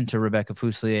happen to Rebecca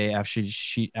Fuselier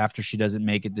after she doesn't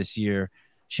make it this year?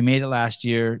 She made it last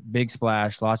year, big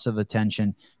splash, lots of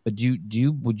attention. But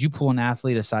would you pull an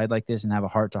athlete aside like this and have a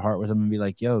heart-to-heart with them and be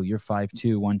like, "Yo, you're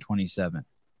 5'2", 127.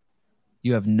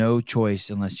 You have no choice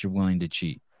unless you're willing to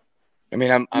cheat." I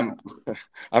mean,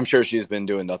 I'm sure she's been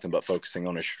doing nothing but focusing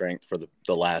on her strength for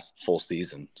the last full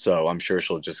season. So I'm sure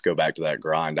she'll just go back to that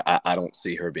grind. I don't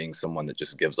see her being someone that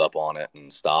just gives up on it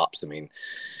and stops. I mean,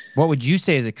 what would you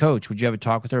say as a coach? Would you have a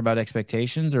talk with her about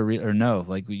expectations or no?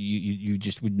 Like you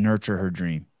just would nurture her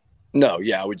dream? No,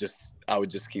 yeah, I would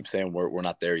just keep saying we're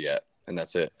not there yet, and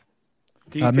that's it.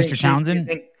 Mr. Townsend?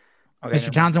 Mr.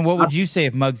 Townsend, what would you say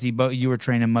if you were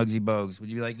training Muggsy Bogues? Would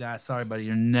you be like, "Nah, sorry, buddy,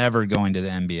 you're never going to the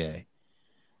NBA"?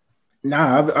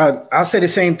 Nah, I'll say the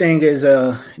same thing as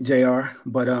JR,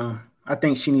 but I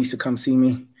think she needs to come see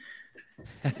me.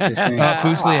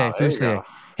 Fuselier.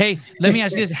 Hey, let me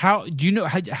ask you this: do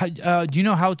you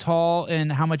know how tall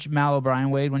and how much Mal O'Brien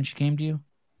weighed when she came to you?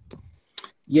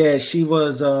 Yeah, she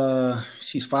was.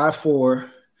 She's 5'4",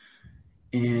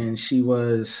 and she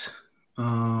was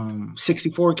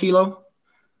 64 kilo.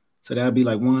 So that'd be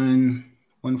like 1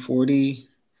 140.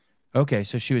 Okay,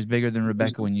 so she was bigger than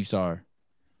Rebecca when you saw her.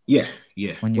 Yeah,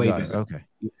 When you way got bigger. her. Okay.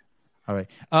 All right.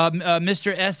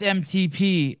 Mr.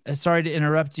 SMTP, sorry to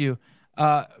interrupt you.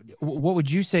 What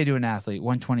would you say to an athlete,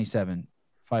 127,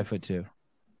 5'2"?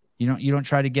 You don't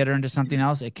try to get her into something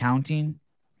else, accounting?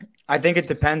 I think it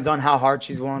depends on how hard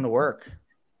she's willing to work.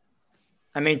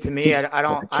 I mean, to me, I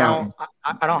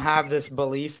don't have this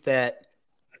belief that.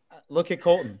 Look at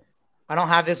Colton. I don't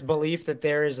have this belief that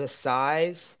there is a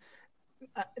size.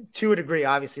 To a degree,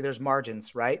 obviously, there's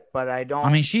margins, right? But I don't.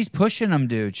 I mean, she's pushing them,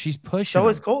 dude. She's pushing. So them.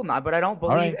 is Colton, but I don't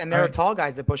believe. Right, and there are tall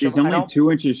guys that push. She's them. only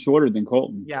 2 inches shorter than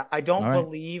Colton. Yeah, I don't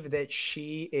believe that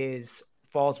she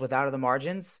falls without of the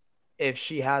margins if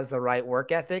she has the right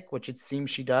work ethic, which it seems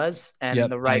she does, and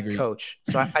the right coach.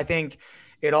 So I think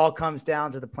it all comes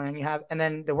down to the plan you have. And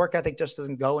then the work ethic just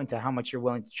doesn't go into how much you're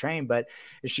willing to train, but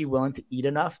is she willing to eat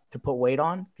enough to put weight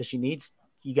on? Because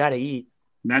you got to eat.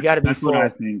 You got to be full. What I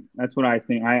think. That's what I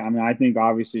think. I mean, I think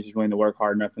obviously she's willing to work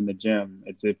hard enough in the gym.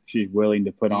 It's if she's willing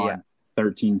to put on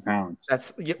 13 pounds.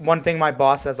 That's one thing my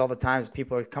boss says all the time is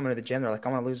people are coming to the gym. They're like, I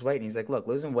want to lose weight. And he's like, look,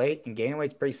 losing weight and gaining weight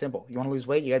is pretty simple. You want to lose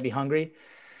weight, you got to be hungry.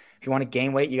 If you want to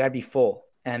gain weight, you got to be full.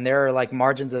 And there are like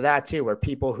margins of that too, where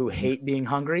people who hate being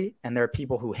hungry and there are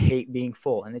people who hate being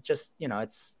full. And it just,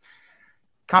 it's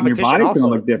competition. Your body's also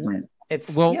going to look different.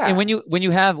 And when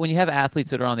you have athletes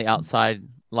that are on the outside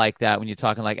like that, when you're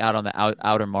talking like out on the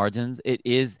outer margins, it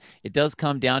does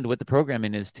come down to what the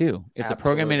programming is too. If the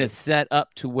programming is set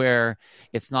up to where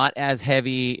it's not as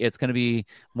heavy, it's going to be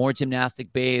more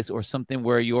gymnastic based or something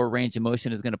where your range of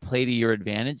motion is going to play to your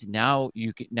advantage. Now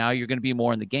you're going to be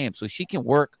more in the game. So she can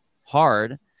work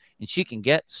hard and she can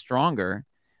get stronger.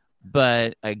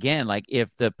 But again, like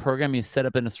if the programming is set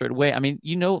up in a certain way, I mean,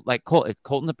 like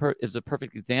Colton is a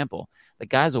perfect example. The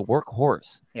guy's a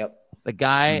workhorse. Yep. The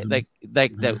guy,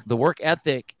 the work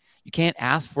ethic, you can't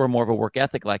ask for more of a work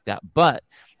ethic like that. But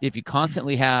if you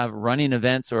constantly have running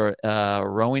events or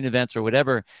rowing events or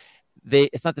whatever,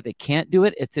 it's not that they can't do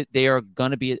it. It's that they are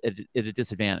going to be at a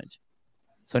disadvantage.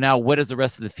 So now what does the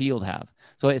rest of the field have?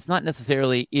 So it's not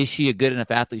necessarily, is she a good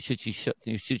enough athlete? Should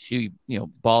she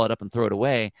ball it up and throw it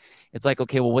away? It's like,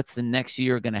 okay, well, what's the next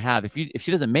year going to have? If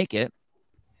she doesn't make it,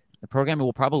 the programming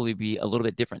will probably be a little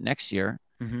bit different next year,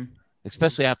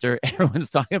 especially after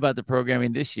everyone's talking about the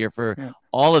programming this year for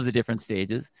all of the different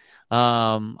stages.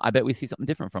 I bet we see something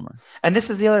different from her. And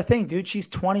this is the other thing, dude. She's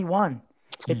 21.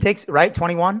 It takes,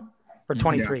 21 or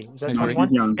 23? Yeah. Was that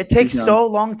 21? It takes so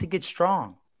long to get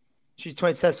strong. She's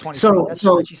 20. It says 20.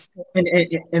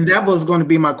 And that was going to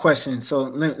be my question. So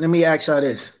let me ask y'all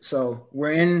this. So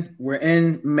we're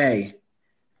in May.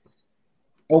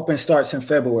 Open starts in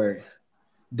February.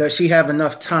 Does she have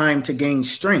enough time to gain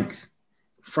strength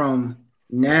from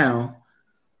now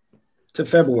to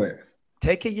February?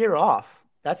 Take a year off.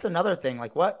 That's another thing.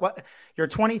 Like what? You're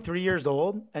 23 years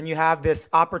old and you have this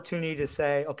opportunity to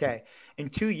say, okay, in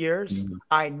 2 years,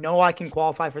 I know I can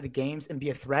qualify for the games and be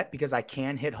a threat because I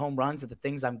can hit home runs at the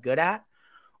things I'm good at.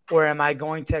 Or am I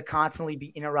going to constantly be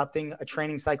interrupting a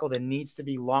training cycle that needs to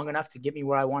be long enough to get me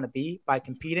where I want to be by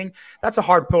competing? That's a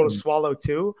hard pill to swallow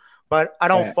too. But I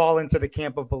don't fall into the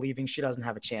camp of believing she doesn't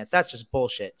have a chance. That's just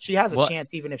bullshit. She has a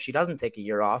chance even if she doesn't take a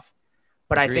year off.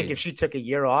 But I think if she took a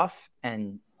year off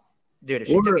and dude, if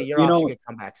she took a year off, she could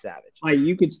come back savage. Like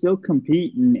you could still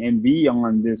compete and be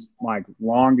on this like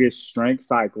longest strength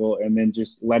cycle, and then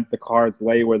just let the cards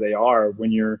lay where they are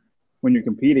when you're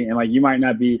competing. And like you might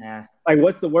not be like,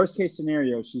 what's the worst case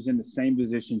scenario? She's in the same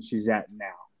position she's at now.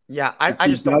 Yeah, I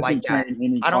just don't like that.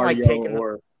 I don't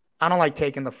like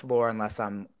taking the floor unless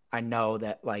I know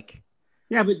that like.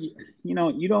 Yeah, but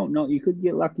you don't know. You could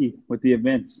get lucky with the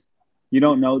events. You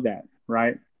don't know that,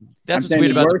 right? That's what's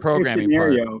weird about the programming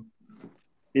scenario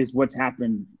is what's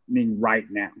happening right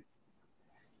now.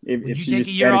 Would you take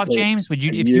a year off, James? Would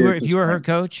you, if you were her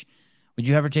coach, would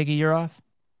you ever take a year off?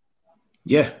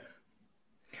 Yeah.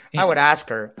 I would ask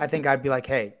her. I think I'd be like,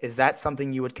 hey, is that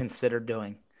something you would consider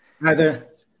doing? Either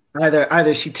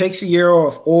she takes a year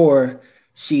off or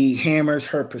she hammers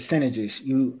her percentages.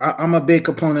 I'm a big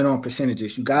component on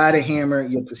percentages. You got to hammer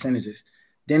your percentages.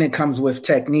 Then it comes with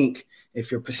technique. If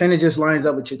your percentages lines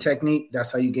up with your technique,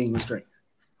 that's how you gain your strength.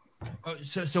 Oh,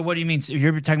 so what do you mean? So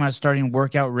you're talking about starting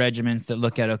workout regimens that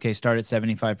look at, okay, start at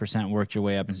 75%, work your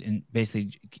way up and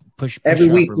basically push every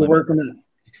week we're working up.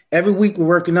 Every week we're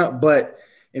working up, but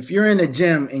if you're in the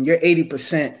gym and your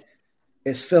 80%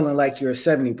 is feeling like you're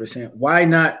 70%, why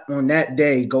not on that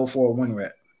day go for a 1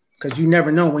 rep? Because you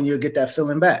never know when you'll get that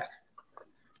feeling back.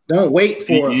 Don't wait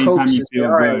for a coach to say, all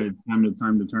right. Time to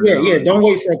turn it on. Yeah. Don't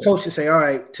wait for a coach to say, all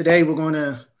right, today we're going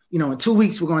to, in 2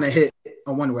 weeks, we're going to hit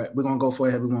a 1 rep. We're going to go for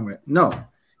a heavy 1 rep. No,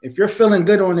 If you're feeling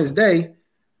good on this day,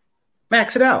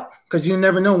 max it out because you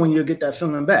never know when you'll get that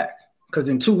feeling back. Because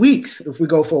in 2 weeks, if we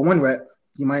go for 1 rep,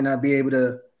 you might not be able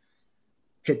to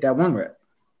hit that 1 rep.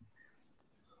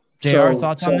 JR,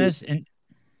 thoughts on this? And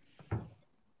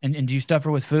do you stuff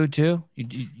her with food too?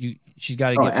 She's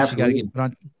got to get put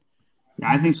on.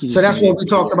 Yeah, I think she's. So that's what we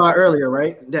talked about earlier,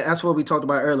 right? That's what we talked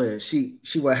about earlier. She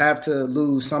will have to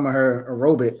lose some of her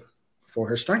aerobic for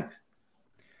her strength.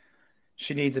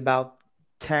 She needs about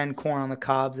 10 corn on the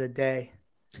cobs a day.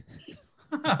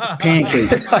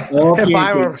 Pancakes.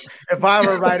 If I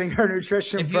were writing her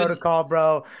nutrition protocol,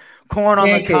 bro, corn on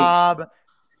the cob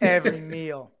every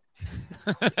meal.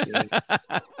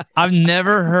 I've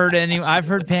never heard I've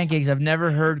heard pancakes. I've never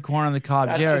heard corn on the cob.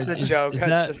 That's JR, just a joke.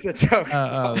 That's just a joke.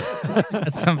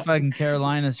 That's some fucking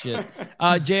Carolina shit.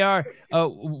 JR,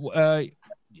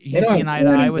 you see an eye to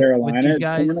eye with these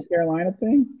guys? Corn a Carolina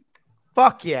thing?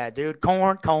 Fuck yeah, dude.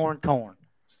 Corn.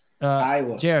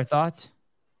 Iowa. JR, thoughts?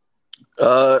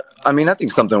 I mean, I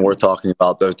think something worth talking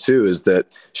about, though, too, is that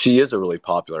she is a really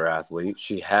popular athlete.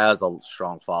 She has a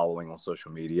strong following on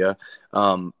social media.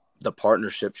 The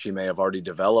partnership she may have already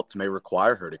developed may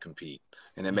require her to compete.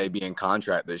 And it may be in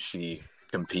contract that she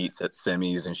competes at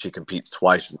semis and she competes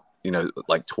twice,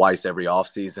 twice every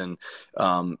offseason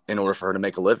in order for her to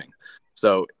make a living.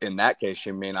 So in that case,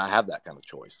 she may not have that kind of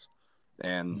choice.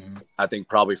 And I think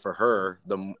probably for her,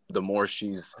 the more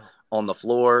she's on the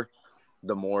floor,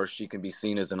 the more she can be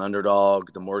seen as an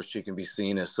underdog, the more she can be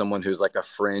seen as someone who's like a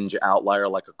fringe outlier,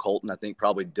 like a Colton, I think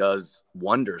probably does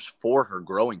wonders for her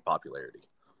growing popularity.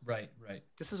 Right.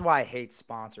 This is why I hate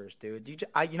sponsors, dude. You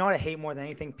know what I hate more than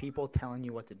anything? People telling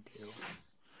you what to do.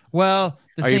 Well,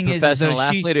 are you a professional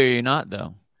athlete or are you not,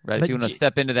 though? Right? If you want to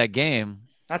step into that game.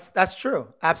 That's true.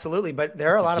 Absolutely. But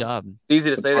there are a lot of... It's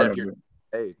easy to say that if you're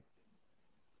paid.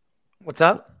 What's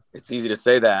up? It's easy to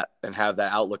say that and have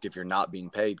that outlook if you're not being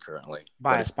paid currently.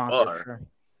 By a sponsor, sure.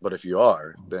 But if you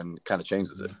are, then it kind of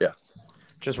changes it. Yeah.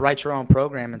 Just write your own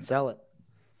program and sell it.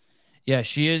 Yeah,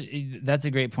 she is. That's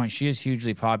a great point. She is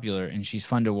hugely popular and she's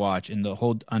fun to watch. And the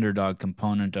whole underdog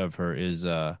component of her is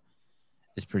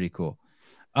pretty cool.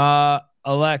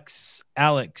 Alex.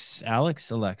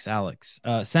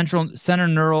 Center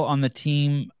neural on the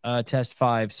team test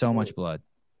 5. So much blood.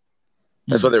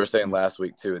 That's what they were saying last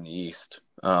week too in the East.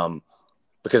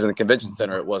 Because in the convention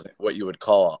center, it wasn't what you would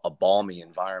call a balmy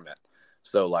environment.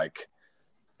 So like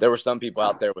there were some people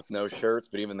out there with no shirts,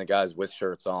 but even the guys with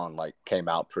shirts on like came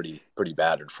out pretty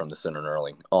battered from the center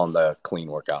knurling on the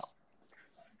clean workout.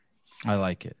 I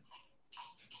like it.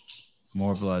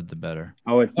 More blood, the better.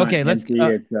 Oh, it's not okay. Empty.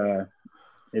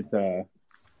 It's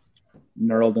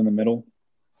knurled in the middle.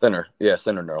 Center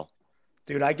knurl.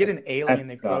 Dude, I get an alien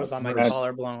that grows on my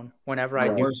collarbone whenever I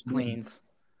do cleans.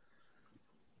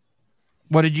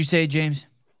 What did you say, James?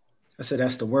 I said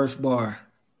that's the worst bar.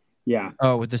 Yeah.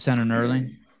 Oh, with the center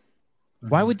knurling?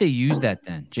 Why would they use that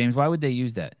then? James, why would they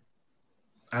use that?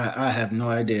 I have no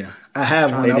idea. I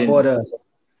have one. I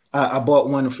bought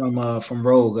one from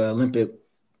Rogue, Olympic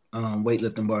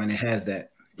weightlifting bar, and it has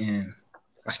that. And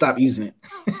I stopped using it.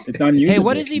 It's unusable. Hey,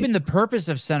 what is even the purpose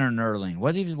of center knurling?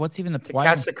 What's even the point?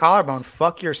 Catch the collarbone.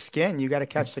 Fuck your skin. You got to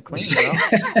catch the clean, bro.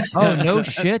 Oh no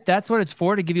shit! That's what it's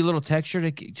for, to give you a little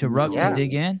texture to rub to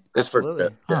dig in. Absolutely.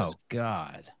 Oh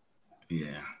god.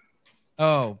 Yeah.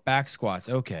 Oh, back squats.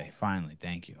 Okay, finally.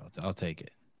 Thank you. I'll take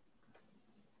it.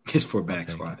 It's for back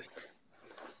squats.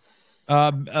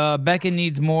 Becca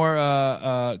needs more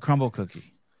crumble cookie.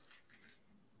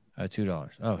 $2.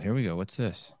 Oh, here we go. What's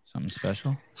this? Something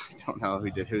special? I don't know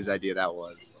whose idea that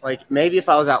was. Like maybe if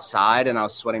I was outside and I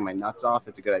was sweating my nuts off,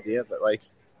 it's a good idea. But like,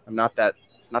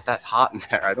 it's not that hot in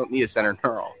there. I don't need a center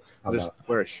knurl. I'll just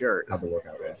wear a shirt. Have the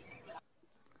workout day.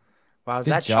 Wow, is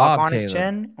that chalk on his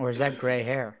chin or is that gray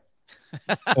hair?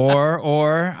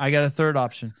 or I got a third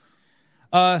option.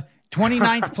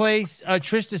 29th place,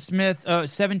 Trista Smith,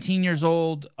 17 years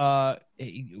old. Why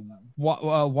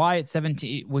at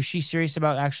 17? Was she serious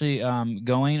about actually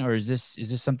going, or is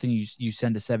this something you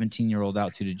send a 17-year-old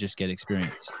out to just get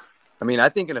experience? I mean, I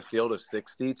think in a field of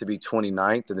 60 to be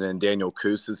 29th, and then in Daniel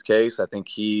Koos's case, I think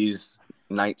he's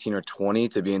 19 or 20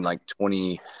 to be in like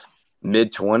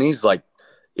mid-20s. Like,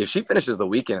 if she finishes the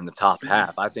weekend in the top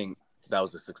half, I think that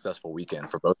was a successful weekend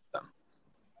for both of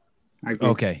them.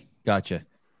 Okay, gotcha.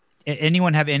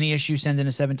 Anyone have any issue sending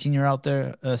a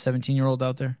 17-year-old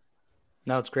out there?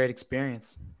 No, it's great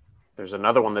experience. There's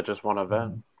another one that just won an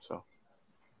event. So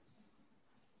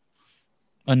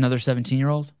another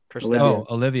 17-year-old? Olivia. Oh,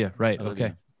 Olivia. Right. Olivia.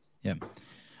 Okay. Yeah.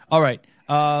 All right.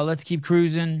 Let's keep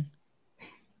cruising.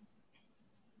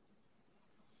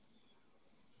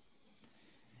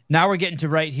 Now we're getting to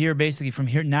right here, basically from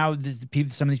here. Now some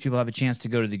of these people have a chance to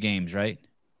go to the games, right?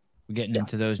 We're getting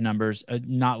into those numbers.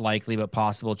 Not likely, but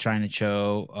possible. China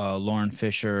Cho, Lauren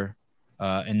Fisher,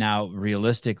 and now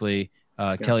realistically,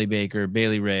 Kelly Baker,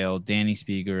 Bailey Rail, Danny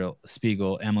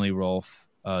Spiegel, Emily Rolfe,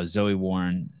 Zoe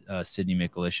Warren, Sydney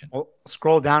Mikulishin. Well,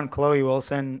 scroll down. Chloe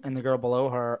Wilson and the girl below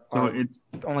her So are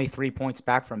only 3 points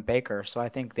back from Baker, so I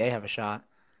think they have a shot.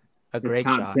 A great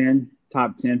top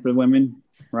shot. 10 for women,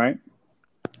 right?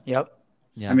 Yep.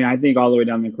 Yeah. I mean, I think all the way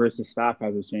down to Carissa Stock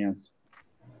has a chance.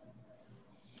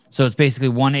 So it's basically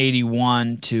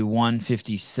 181 to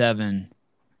 157.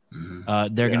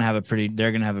 They're gonna have a pretty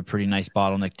nice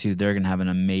bottleneck too. They're gonna have an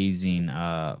amazing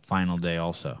final day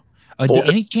also.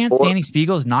 Any chance Danny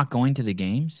Spiegel is not going to the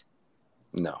games?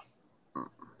 No.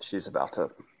 She's about to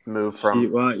move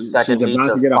from second heat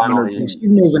about to get final 100 heat. points.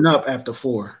 She's moving up after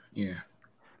 4. Yeah.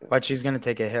 But she's going to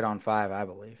take a hit on 5, I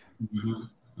believe.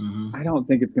 I don't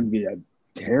think it's going to be a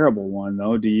terrible one,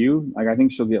 though. Do you? Like, I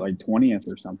think she'll get like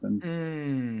 20th or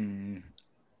something.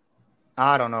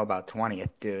 I don't know about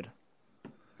 20th, dude.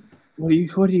 What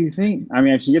do you think? I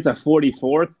mean, if she gets a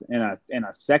 44th and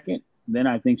a second, then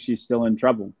I think she's still in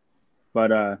trouble. But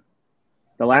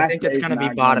the last I think it's going to be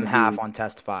bottom half on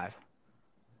test 5.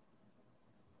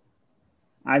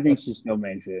 I think she still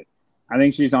makes it. I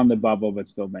think she's on the bubble, but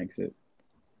still makes it.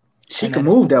 She can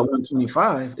move that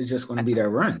 125. It's just going to be that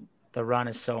run. The run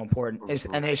is so important. Is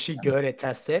she good at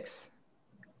test 6?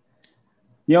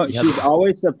 You know, she's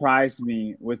always surprised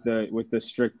me with the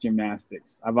strict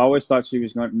gymnastics. I've always thought she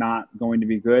was not going to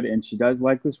be good, and she does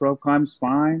like this rope climbs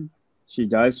fine. She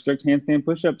does strict handstand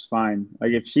push-ups fine.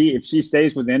 Like if she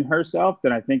stays within herself,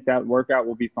 then I think that workout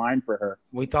will be fine for her.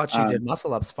 We thought she did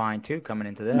muscle ups fine too coming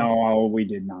into this. No, we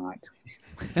did not.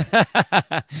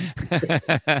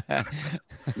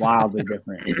 Wildly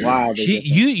different.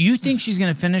 You think she's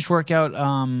gonna finish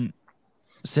workout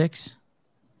 6?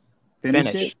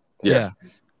 Finish it? Yeah.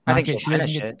 I think she'll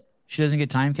finish it. She doesn't get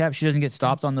time cap. She doesn't get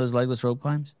stopped on those legless rope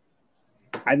climbs.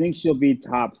 I think she'll be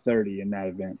top 30 in that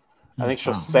event. I think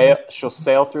she'll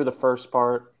sail through the first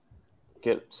part,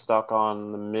 get stuck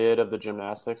on the mid of the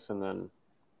gymnastics, and then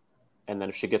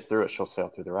if she gets through it, she'll sail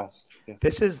through the rest. Yeah.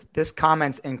 This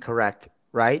comment's incorrect,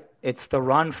 right? It's the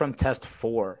run from test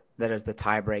 4 that is the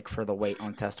tiebreak for the weight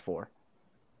on test 4.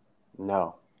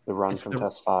 No, the run from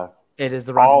test 5. It is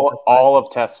the run. All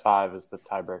of test 5 is the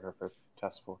tiebreaker for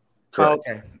test 4. Oh,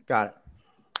 okay, got it.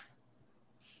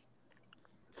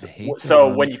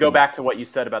 So when you go back to what you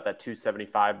said about that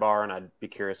 275 bar, and I'd be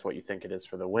curious what you think it is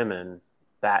for the women,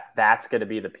 that's going to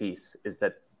be the piece, is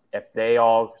that if they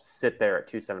all sit there at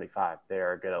 275, they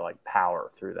are going to like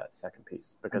power through that second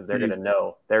piece because they're going to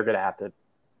know they're going to have to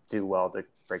do well to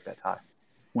break that tie.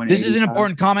 This is an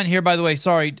important comment here, by the way.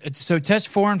 Sorry. So test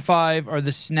 4 and 5 are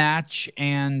the snatch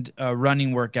and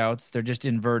running workouts. They're just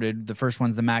inverted. The first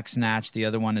one's the max snatch. The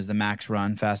other one is the max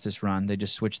run, fastest run. They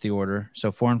just switch the order.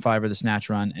 So 4 and 5 are the snatch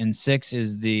run, and 6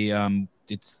 is the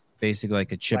it's basically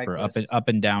like a chipper, up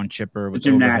and down chipper with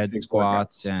overhead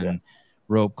squats and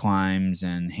rope climbs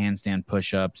and handstand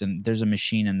push-ups. And there's a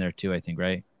machine in there too, I think,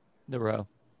 right? The row.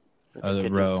 It's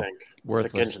a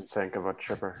kitchen sink of a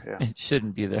chipper. Yeah, it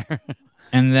shouldn't be there.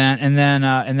 And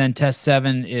then test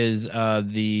 7 is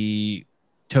the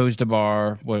toes to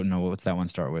bar. What's that one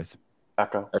start with?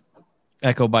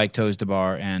 Echo bike, toes to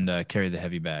bar, and carry the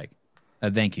heavy bag.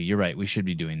 Thank you. You're right. We should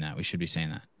be doing that. We should be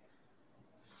saying that.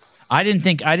 I didn't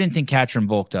think Katrin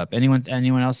bulked up. Anyone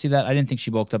else see that? I didn't think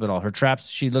she bulked up at all. Her traps,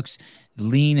 she looks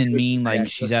lean and mean, like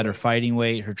she's at her fighting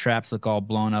weight. Her traps look all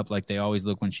blown up like they always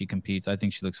look when she competes. I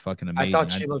think she looks fucking amazing. I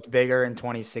thought she looked bigger in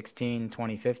 2016,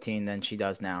 2015 than she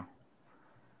does now.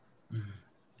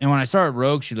 And when I saw her at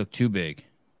Rogue, she looked too big.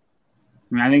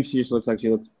 I mean, I think she just looks like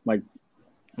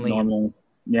normal.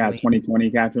 Yeah, lean. 2020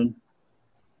 Katrin.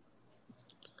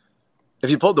 If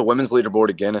you pulled the women's leaderboard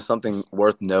again, is something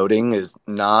worth noting is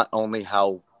not only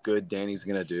how good Danny's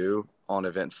going to do on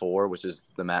event 4, which is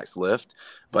the max lift,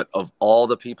 but of all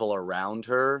the people around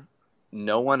her,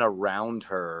 no one around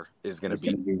her is going to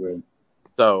be good.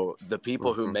 So the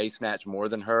people who may snatch more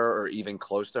than her or even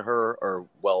close to her are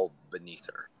well beneath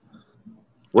her.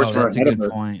 That's a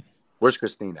good point. Where's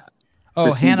Christine at?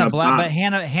 Oh, Hannah Black, but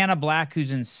Hannah Black,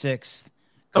 who's in 6th.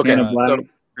 Okay, Hannah Black,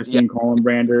 Christine Colin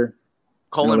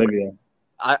Olivia.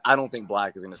 I don't think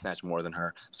Black is going to snatch more than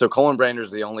her. So Colin Brander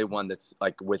is the only one that's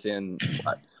like within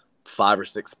 5 or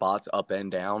 6 spots up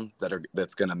and down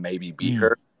that's going to maybe beat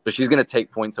her. So she's going to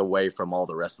take points away from all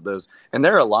the rest of those. And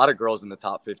there are a lot of girls in the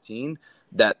top 15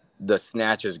 that the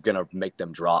snatch is going to make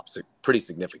them drop pretty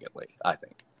significantly, I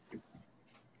think.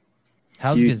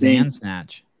 How's Gazan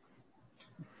snatch?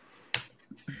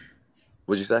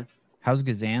 What'd you say? How's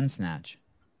Gazan snatch?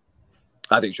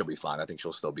 I think she'll be fine. I think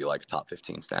she'll still be like a top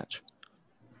 15 snatch.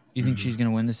 You think she's going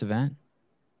to win this event?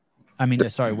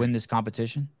 Win this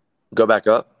competition? Go back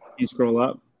up. You scroll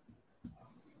up.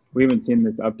 We haven't seen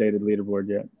this updated leaderboard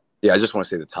yet. Yeah, I just want to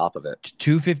see the top of it.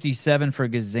 257 for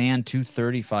Gazan,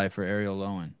 235 for Ariel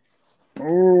Lowen.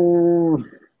 Oh,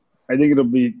 I think it'll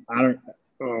be. I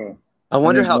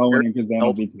wonder how Lowen Ariel and Kazan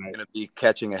will be is tight. going to be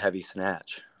catching a heavy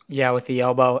snatch. Yeah, with the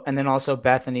elbow, and then also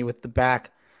Bethany with the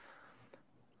back.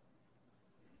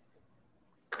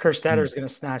 Kerstetter's going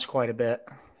to snatch quite a bit.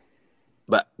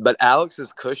 But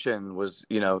Alex's cushion was,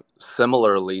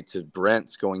 similarly to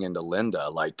Brent's going into Linda,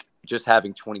 like just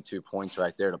having 22 points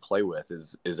right there to play with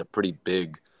is a pretty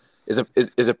big in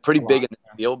the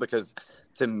field, because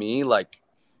to me, like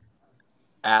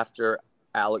after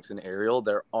Alex and Ariel,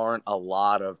 there aren't a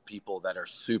lot of people that are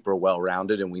super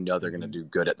well-rounded, and we know they're going to do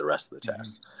good at the rest of the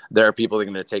tests. There are people that are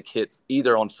going to take hits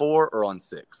either on 4 or on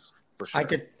 6, for sure.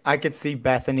 I could see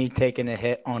Bethany taking a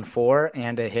hit on 4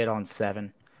 and a hit on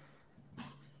 7.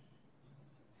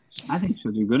 I think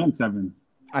she'll do good on 7.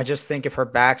 I just think if her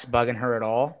back's bugging her at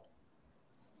all.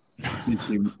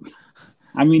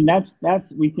 I mean, that's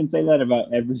we can say that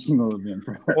about every single event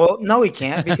for her. Well, no, we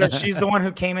can't, because she's the one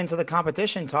who came into the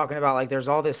competition talking about like there's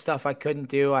all this stuff I couldn't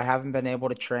do. I haven't been able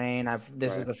to train.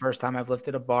 This is the first time I've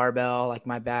lifted a barbell. Like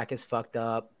my back is fucked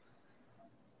up.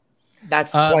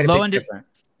 That's quite a big difference.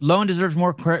 Lowen deserves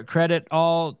more credit.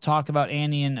 All talk about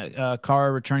Annie and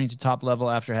Cara returning to top level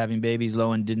after having babies.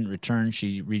 Lowen didn't return.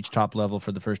 She reached top level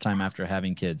for the first time after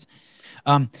having kids.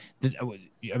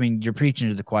 You're preaching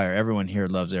to the choir. Everyone here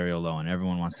loves Ariel Lowen.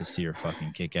 Everyone wants to see her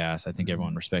fucking kick ass. I think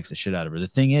everyone respects the shit out of her. The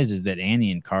thing is that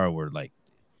Annie and Cara were like,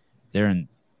 they're in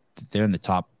the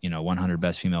top, 100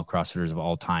 best female CrossFitters of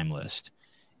all time list,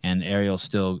 and Ariel's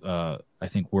still, I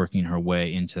think, working her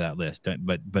way into that list.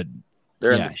 But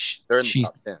they're in the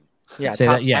top 10. Yeah, say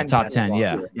top that. Yeah, 10 top 10.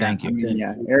 Yeah, thank you. I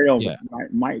mean, Ariel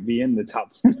might be in the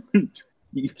top 10.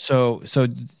 So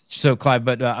Clive,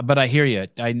 but I hear you.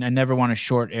 I never want to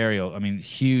short Ariel. I mean,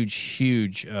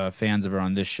 huge fans of her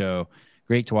on this show.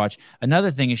 Great to watch. Another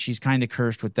thing is she's kind of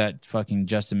cursed with that fucking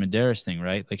Justin Medeiros thing,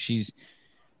 right? Like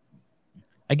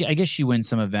I guess she wins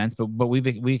some events, but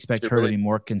we expect her to be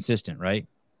more consistent, right?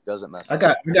 Doesn't mess. I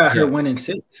got her winning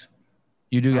 6.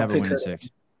 You do have her winning 6.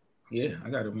 Yeah, I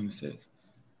got her winning 6.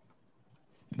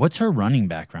 What's her running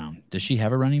background? Does she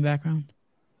have a running background?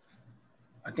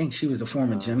 I think she was a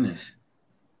former gymnast.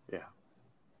 Yeah.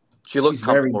 She looks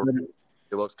comfortable.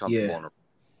 She looks comfortable on her.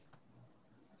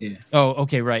 Yeah. Oh,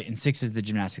 okay, right. And 6 is the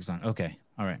gymnastics on. Okay.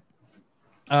 All right.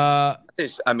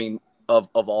 I mean, of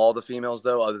all the females,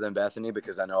 though, other than Bethany,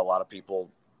 because I know a lot of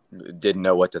people didn't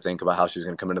know what to think about how she was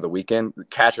going to come into the weekend.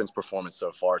 Catherine's performance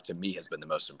so far, to me, has been the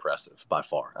most impressive by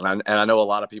far. And I know a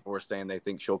lot of people were saying they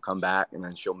think she'll come back and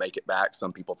then she'll make it back.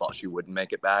 Some people thought she wouldn't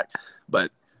make it back.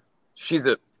 But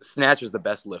snatch is the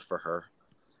best lift for her.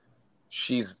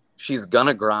 She's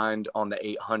gonna grind on the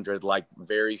 800 like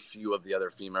very few of the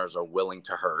other females are willing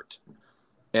to hurt.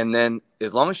 And then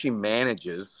as long as she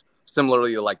manages,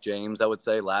 similarly to like James, I would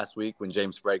say last week when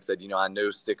James Sprague said, I knew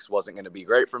 6 wasn't going to be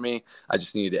great for me. I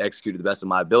just needed to execute to the best of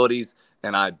my abilities.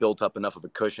 And I built up enough of a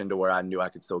cushion to where I knew I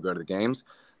could still go to the games.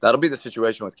 That'll be the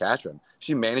situation with Catherine.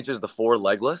 She manages the 4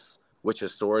 legless, which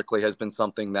historically has been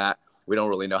something that we don't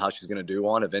really know how she's going to do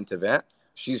on event to event.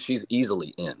 She's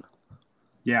easily in.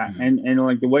 Yeah, and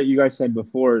like what you guys said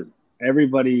before,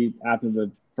 everybody after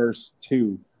the first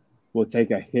 2 will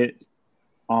take a hit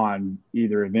on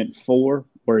either event 4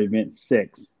 or event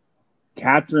 6.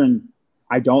 Catherine,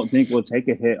 I don't think will take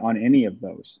a hit on any of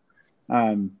those.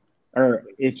 Or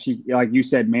if she, like you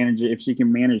said, if she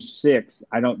can manage 6,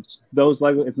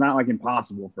 it's not like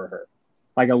impossible for her.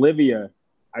 Like Olivia,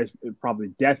 I probably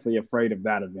deathly afraid of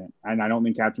that event. And I don't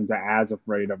think Catherine's as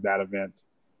afraid of that event.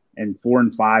 And 4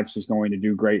 and 5, she's going to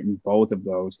do great in both of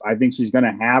those. I think she's going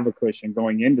to have a cushion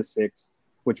going into 6,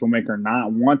 which will make her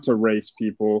not want to race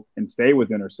people and stay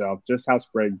within herself, just how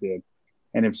Sprague did.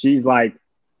 And if she's like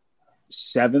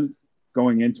 7th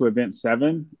going into event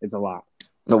 7, it's a lot.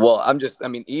 Well,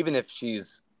 even if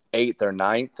she's 8th or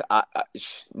 9th,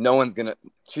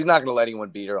 she's not going to let anyone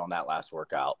beat her on that last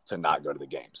workout to not go to the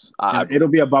games. It'll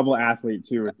be a bubble athlete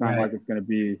too. It's not like it's going to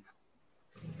be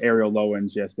Ariel Lowen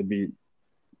just to beat.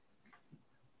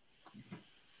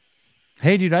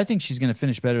 Hey, dude, I think she's going to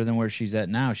finish better than where she's at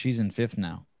now. She's in 5th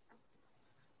now.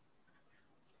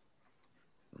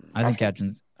 I think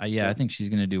Catherine's. I think she's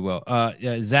going to do well.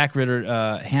 Zach Ritter,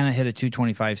 Hannah hit a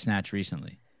 225 snatch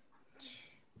recently.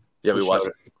 Yeah, we watched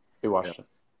it. We watched it.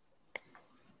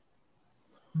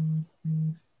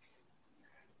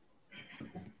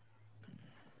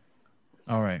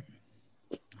 All right.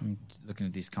 I'm looking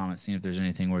at these comments, seeing if there's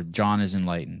anything where John is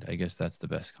enlightened. I guess that's the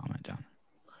best comment down.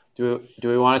 Do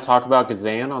we want to talk about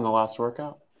Gazan on the last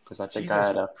workout? Because I think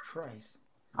Christ.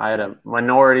 I had a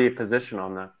minority position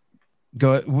on that.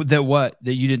 Go that what?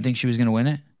 That you didn't think she was going to win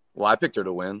it? Well, I picked her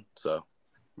to win, so.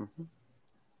 Mm-hmm.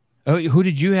 Oh, who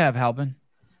did you have, Halpin?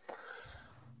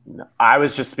 No, I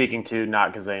was just speaking to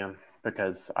not Gazan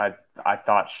because I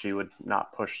thought she would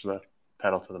not push the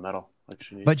pedal to the metal like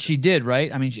she needed. But she did,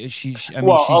 right? I mean,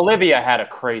 Olivia had a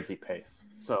crazy pace,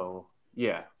 so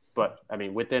yeah. But I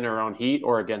mean, within her own heat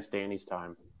or against Danny's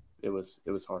time, it was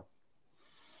hard.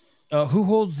 Who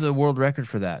holds the world record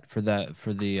for that? I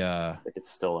think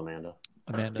it's still Amanda.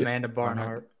 Amanda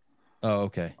Barnhart. Oh,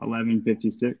 okay.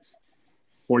 11:56,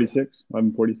 46,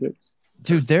 11:46.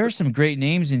 Dude, there are some great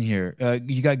names in here.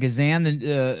 You got Gazan,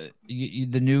 the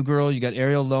new girl. You got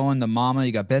Ariel Lowen, the mama.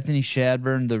 You got Bethany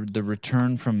Shadburn, the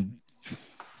return from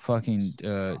fucking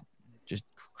just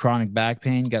chronic back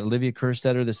pain. You got Olivia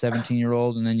Kerstetter, the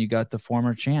 17-year-old, and then you got the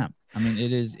former champ. I mean,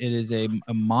 it is a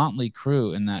motley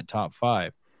crew in that top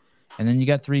 5. And then you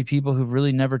got 3 people who've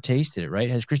really never tasted it, right?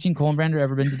 Has Christine Kohlenbrander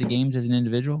ever been to the games as an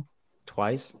individual?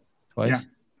 Twice. Yeah.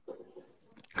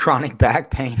 Chronic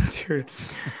back pain, dude.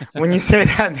 When you say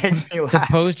that, it makes me laugh. The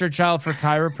poster child for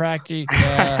chiropractic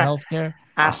healthcare.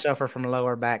 I suffer from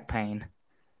lower back pain.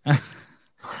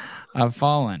 I've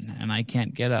fallen and I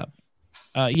can't get up.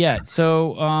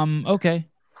 So okay.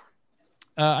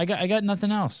 I got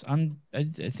nothing else. I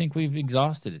think we've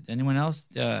exhausted it. Anyone else?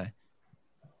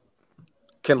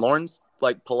 Can Lawrence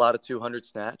pull out a 200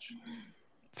 snatch?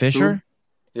 Fisher?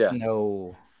 Yeah.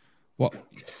 No. Well,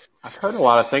 I've heard a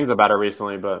lot of things about her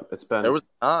recently, but it's been. There was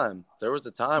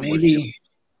a time Maybe. where she was the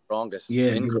strongest.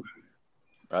 Yeah,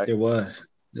 right. There was.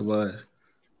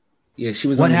 Yeah, she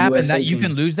was. What on the happened? USA That you team.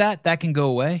 can lose that? That can go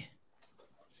away?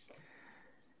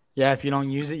 Yeah, if you don't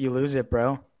use it, you lose it,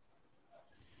 bro.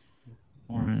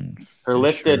 Her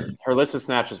listed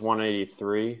snatch is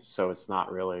 183, so it's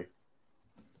not really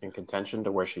in contention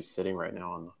to where she's sitting right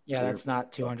now on the. Yeah, that's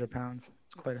not 200 pounds.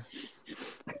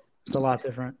 It's a lot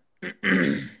different.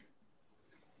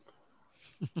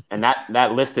 And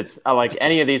that list, it's like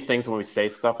any of these things when we say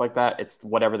stuff like that, it's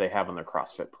whatever they have on their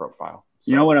CrossFit profile.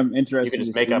 So you know what I'm interested. You can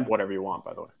just make up whatever you want,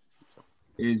 by the way. So,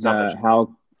 is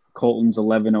how Colton's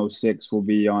 11:06 will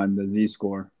be on the Z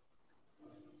score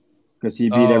because he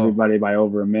beat everybody by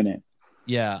over a minute.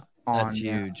 Yeah, that's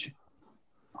huge.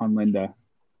 On Linda.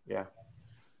 Yeah.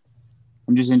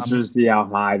 I'm just interested to see how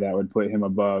high that would put him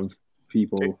above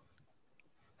people.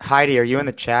 Heidi, are you in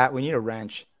the chat? We need a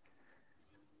wrench.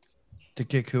 To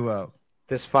kick who out?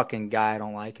 This fucking guy I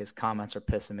don't like. His comments are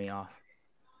pissing me off.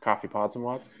 Coffee Pods and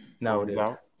Watts? No, dude.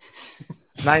 Out?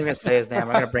 I'm not even going to say his name. I'm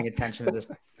going to bring attention to this.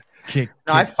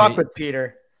 I fuck with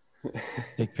Peter.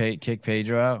 Kick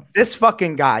Pedro out. This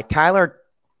fucking guy, Tyler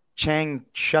Chang,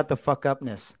 shut the fuck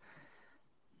upness.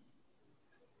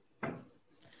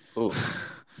 Ooh.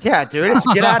 Yeah, dude,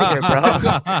 get out of here,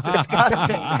 bro.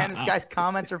 Disgusting, man. This guy's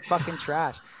comments are fucking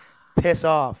trash. Piss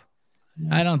off.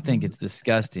 I don't think it's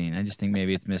disgusting. I just think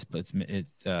maybe it's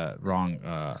wrong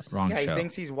Yeah, show. he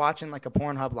thinks he's watching like a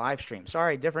Pornhub live stream.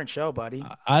 Sorry, different show, buddy.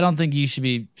 I don't think you should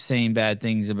be saying bad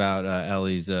things about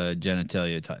Ellie's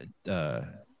genitalia,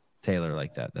 Taylor,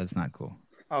 like that. That's not cool.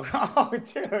 Oh,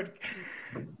 dude.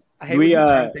 I hate when you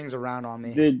turn things around on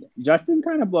me. Did Justin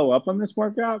kind of blow up on this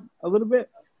workout a little bit?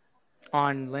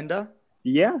 On Linda?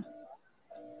 Yeah.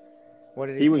 What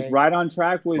did he was right on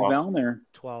track with 12. Vellner.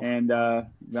 12. And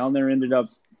Vellner ended up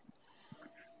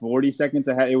 40 seconds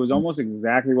ahead. It was almost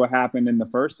exactly what happened in the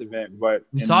first event. But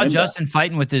we saw Justin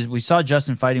fighting with his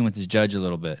judge a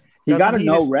little bit. He got a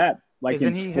no rep, like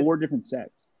in 4 different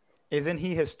sets. Isn't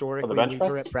he historically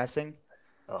weaker at pressing?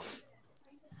 Oh.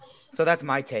 So that's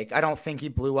my take. I don't think he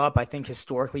blew up. I think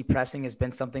historically pressing has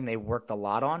been something they worked a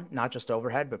lot on, not just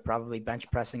overhead, but probably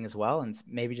bench pressing as well, and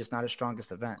maybe just not his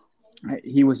strongest event.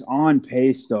 He was on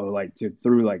pace though,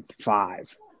 through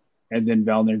 5, and then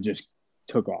Vellner just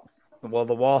took off. Well,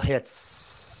 the wall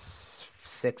hits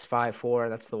 6.54.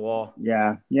 That's the wall.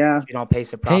 Yeah. If you don't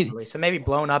pace it properly, so maybe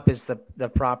blown up is the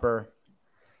proper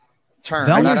term.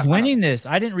 Vellner's winning this.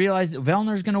 I didn't realize that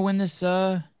Vellner's going to win this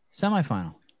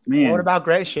semifinal. Man, what about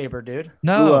Gray Shaper, dude?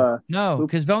 No,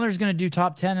 because Vellner's going to do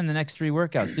top 10 in the next 3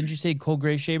 workouts. Didn't you say Cole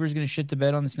Gray Shaper's going to shit the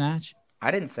bed on the snatch? I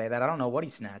didn't say that. I don't know what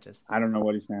he snatches. I don't know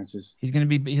what he snatches.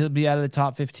 He'll be out of the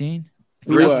top 15. If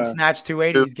he doesn't snatch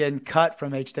 280, he's getting cut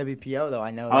from HWPO, though. I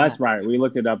know. Oh, that's right. We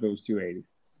looked it up. It was 280.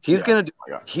 He's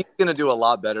gonna do a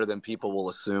lot better than people will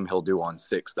assume he'll do on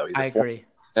 6, though. I agree.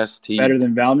 Better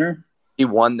than Vellner? He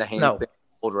won the handstand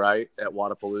right at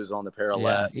Wadapalooza on the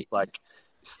parallel. Yeah.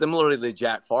 Similarly to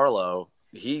Jack Farlow,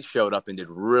 he showed up and did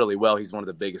really well. He's one of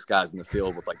the biggest guys in the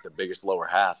field with like the biggest lower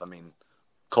half. I mean,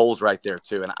 Cole's right there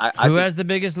too. And I Who think, has the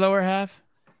biggest lower half?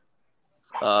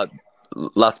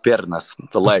 las piernas,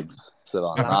 the legs.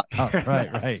 So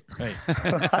Right.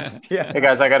 Hey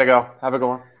guys, I gotta go. Have a good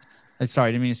one. Sorry,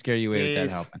 I didn't mean to scare you away with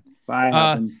that helping.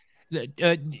 Bye.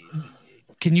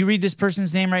 Can you read this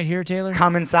person's name right here, Taylor?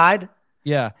 Come inside.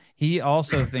 Yeah, he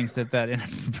also thinks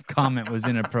that comment was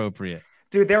inappropriate.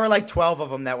 Dude, there were like 12 of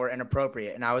them that were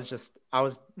inappropriate, and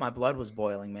my blood was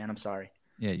boiling, man. I'm sorry.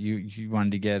 Yeah, you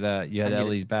wanted to get you had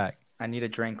Ellie's back. I need a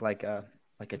drink like a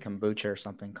kombucha or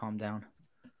something. Calm down.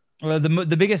 Well,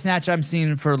 the biggest snatch I'm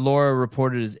seeing for Laura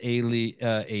reported is 80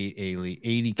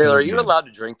 Taylor, are you allowed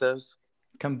to drink those?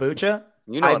 Kombucha?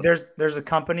 You know, there's a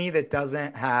company that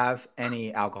doesn't have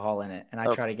any alcohol in it, and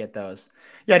I try to get those.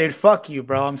 Yeah, dude, fuck you,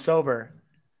 bro. I'm sober.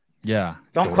 Yeah.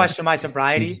 Don't question my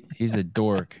sobriety. He's a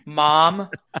dork.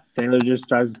 Mom. Taylor just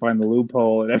tries to find the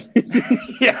loophole and everything.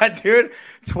 Yeah, dude.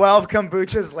 12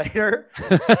 kombuchas later.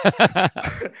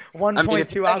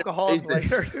 1.2 alcohols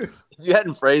later, dude. You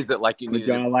hadn't phrased it like you needed.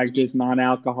 Would y'all like this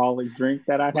non-alcoholic drink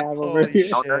that I have over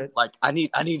here? Shit. Like I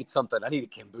needed something. I need a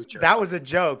kombucha. That was a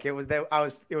joke. It was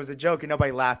a joke and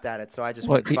nobody laughed at it. So I just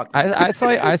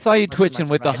I saw you twitching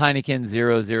with the Heineken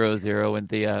 000 and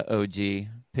the OG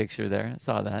picture there. I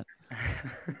saw that.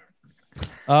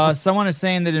 Someone is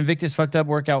saying that Invictus fucked up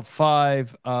workout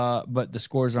 5, but the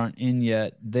scores aren't in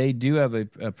yet. They do have a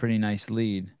pretty nice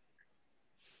lead.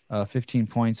 15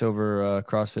 points over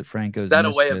CrossFit Franco's. Is that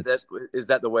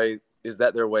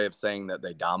their way of saying that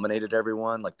they dominated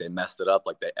everyone? Like they messed it up,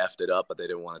 like they effed it up, but they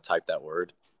didn't want to type that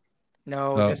word?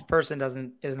 No, this person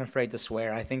isn't afraid to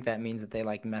swear. I think that means that they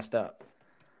like messed up.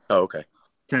 Oh, okay.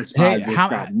 Test 5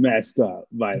 got messed up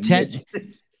by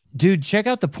Dude, check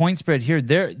out the point spread here.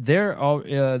 They're all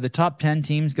the top 10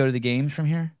 teams go to the games from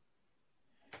here.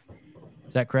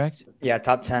 Is that correct? Yeah,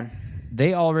 top 10.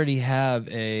 They already have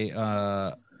a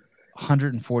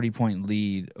 140 point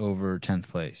lead over 10th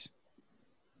place.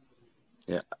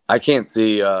 Yeah, I can't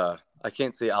see Al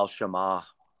Shama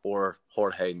or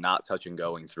Jorge not touching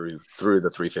going through the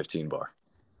 315 bar.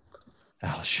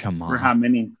 Al Shama. For how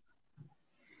many?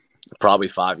 Probably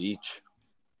 5 each.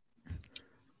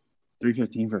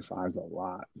 315 for 5 is a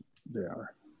lot. They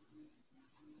are.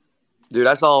 Dude,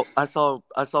 I saw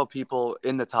people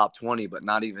in the top 20, but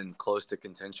not even close to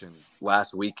contention.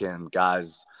 Last weekend,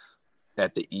 guys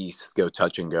at the East go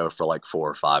touch and go for like 4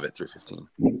 or 5 at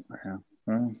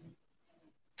 315.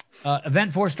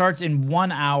 Event 4 starts in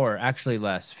 1 hour, actually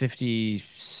less,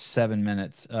 57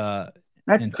 minutes.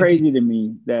 That's crazy to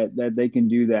me that they can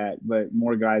do that, but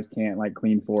more guys can't like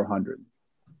clean 400.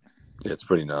 It's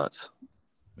pretty nuts.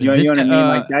 You know what I mean?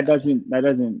 Like that doesn't.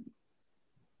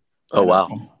 Oh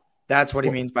wow. That's what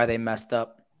he means by they messed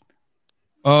up.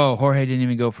 Oh, Jorge didn't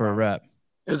even go for a rep.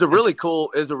 It's a really cool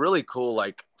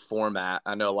like format.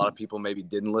 I know a lot of people maybe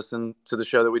didn't listen to the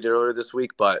show that we did earlier this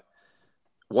week, but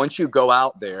once you go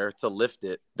out there to lift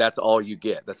it, that's all you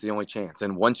get. That's the only chance.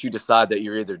 And once you decide that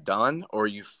you're either done or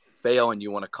you fail and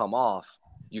you want to come off,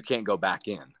 you can't go back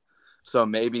in. So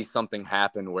maybe something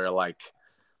happened where like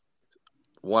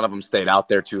one of them stayed out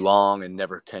there too long and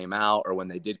never came out, or when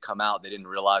they did come out, they didn't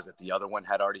realize that the other one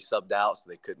had already subbed out, so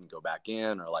they couldn't go back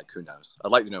in, or like, who knows?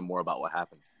 I'd like to know more about what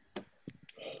happened.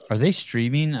 Are they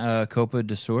streaming Copa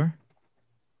de Sur?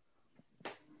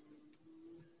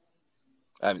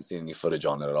 I haven't seen any footage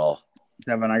on it at all.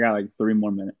 7, I got like 3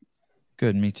 more minutes.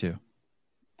 Good, me too.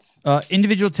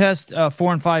 Individual test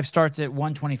 4 and 5 starts at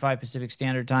 1:25 Pacific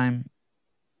Standard Time.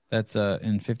 That's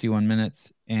in 51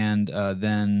 minutes, and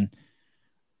then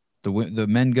the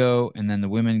men go, and then the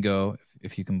women go,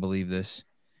 if you can believe this,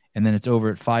 and then it's over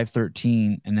at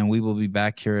 5:13, and then we will be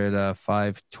back here at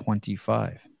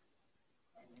 5:25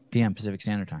 p.m. Pacific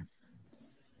Standard Time.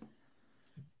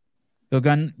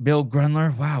 Bill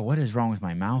Grunler. Wow, what is wrong with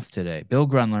my mouth today? Bill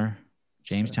Grunler,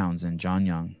 James Townsend, John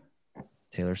Young,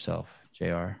 Taylor Self,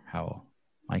 J.R. Howell,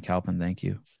 Mike Halpin, thank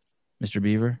you. Mr.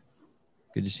 Beaver,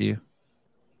 good to see you.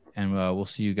 And we'll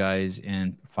see you guys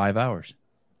in 5 hours,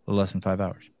 a little less than 5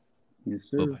 hours. Yes,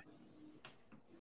 sir. Bye-bye.